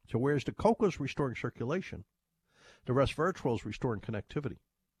 So whereas the cocoa is restoring circulation, the resveratrol is restoring connectivity.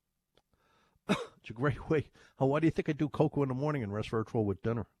 It's a great way. Oh, why do you think I do cocoa in the morning and resveratrol with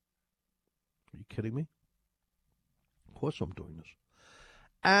dinner? Are you kidding me? Of course I'm doing this.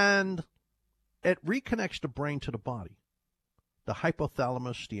 And it reconnects the brain to the body. The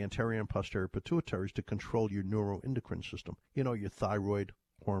hypothalamus, the anterior and posterior pituitaries to control your neuroendocrine system. You know, your thyroid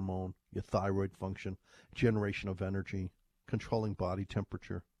hormone, your thyroid function, generation of energy, controlling body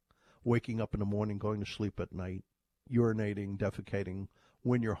temperature, waking up in the morning, going to sleep at night, urinating, defecating,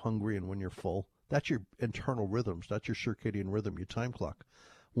 when you're hungry and when you're full. That's your internal rhythms. That's your circadian rhythm, your time clock.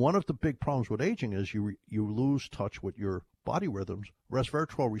 One of the big problems with aging is you lose touch with your body rhythms.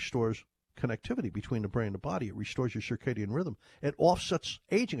 Resveratrol restores connectivity between the brain and the body. It restores your circadian rhythm. It offsets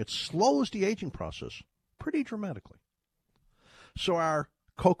aging. It slows the aging process pretty dramatically. So our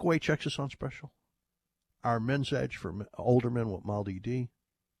Cocoa HX is on special. Our Men's Edge for older men with mild ED.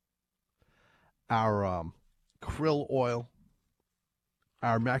 Our krill oil.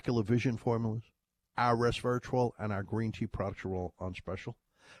 Our macular vision formulas. Our resveratrol and our green tea products are all on special.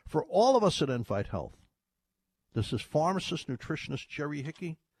 For all of us at Invite Health, this is pharmacist, nutritionist Jerry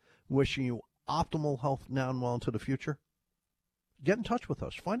Hickey wishing you optimal health now and well into the future. Get in touch with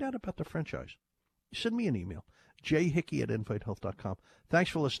us. Find out about the franchise. Send me an email, jhickey@invitehealth.com.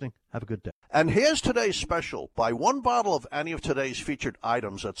 Thanks for listening. Have a good day. And here's today's special. Buy one bottle of any of today's featured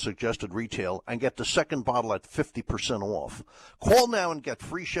items at suggested retail and get the second bottle at 50% off. Call now and get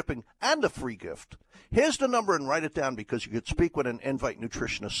free shipping and a free gift. Here's the number, and write it down because you could speak with an Invite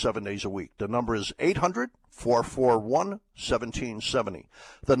nutritionist 7 days a week. The number is 800-441-1770.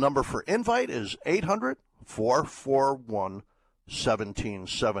 The number for Invite is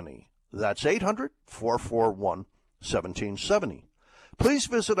 800-441-1770. That's 800-441-1770. Please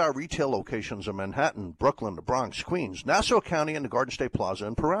visit our retail locations in Manhattan, Brooklyn, the Bronx, Queens, Nassau County, and the Garden State Plaza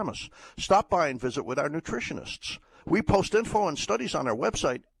in Paramus. Stop by and visit with our nutritionists. We post info and studies on our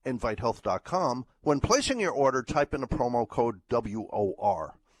website, invitehealth.com. When placing your order, type in the promo code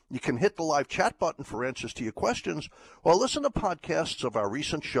WOR. You can hit the live chat button for answers to your questions or listen to podcasts of our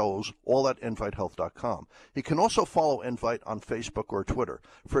recent shows, all at invitehealth.com. You can also follow Invite on Facebook or Twitter.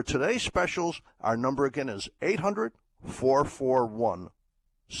 For today's specials, our number again is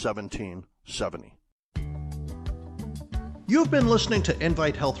 800-441-1770. You've been listening to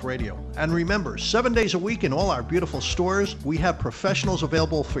Invite Health Radio. And remember, 7 days a week in all our beautiful stores, we have professionals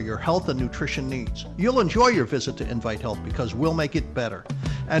available for your health and nutrition needs. You'll enjoy your visit to Invite Health because we'll make it better.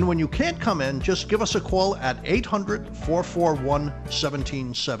 And when you can't come in, just give us a call at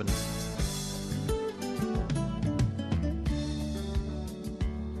 800-441-1770.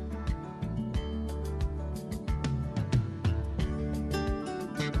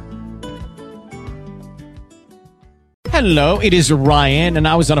 Hello, it is Ryan, and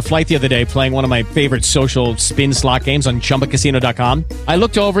I was on a flight the other day playing one of my favorite social spin slot games on ChumbaCasino.com. I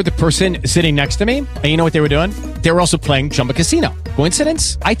looked over at the person sitting next to me, and you know what they were doing? They were also playing Chumba Casino.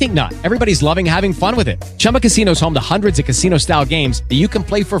 Coincidence? I think not. Everybody's loving having fun with it. Chumba Casino is home to hundreds of casino-style games that you can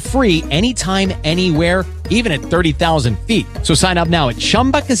play for free anytime, anywhere, even at 30,000 feet. So sign up now at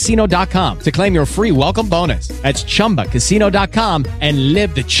ChumbaCasino.com to claim your free welcome bonus. That's ChumbaCasino.com and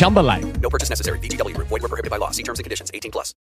live the Chumba life. No purchase necessary. VGW. Void where prohibited by law. See terms and conditions. 18+.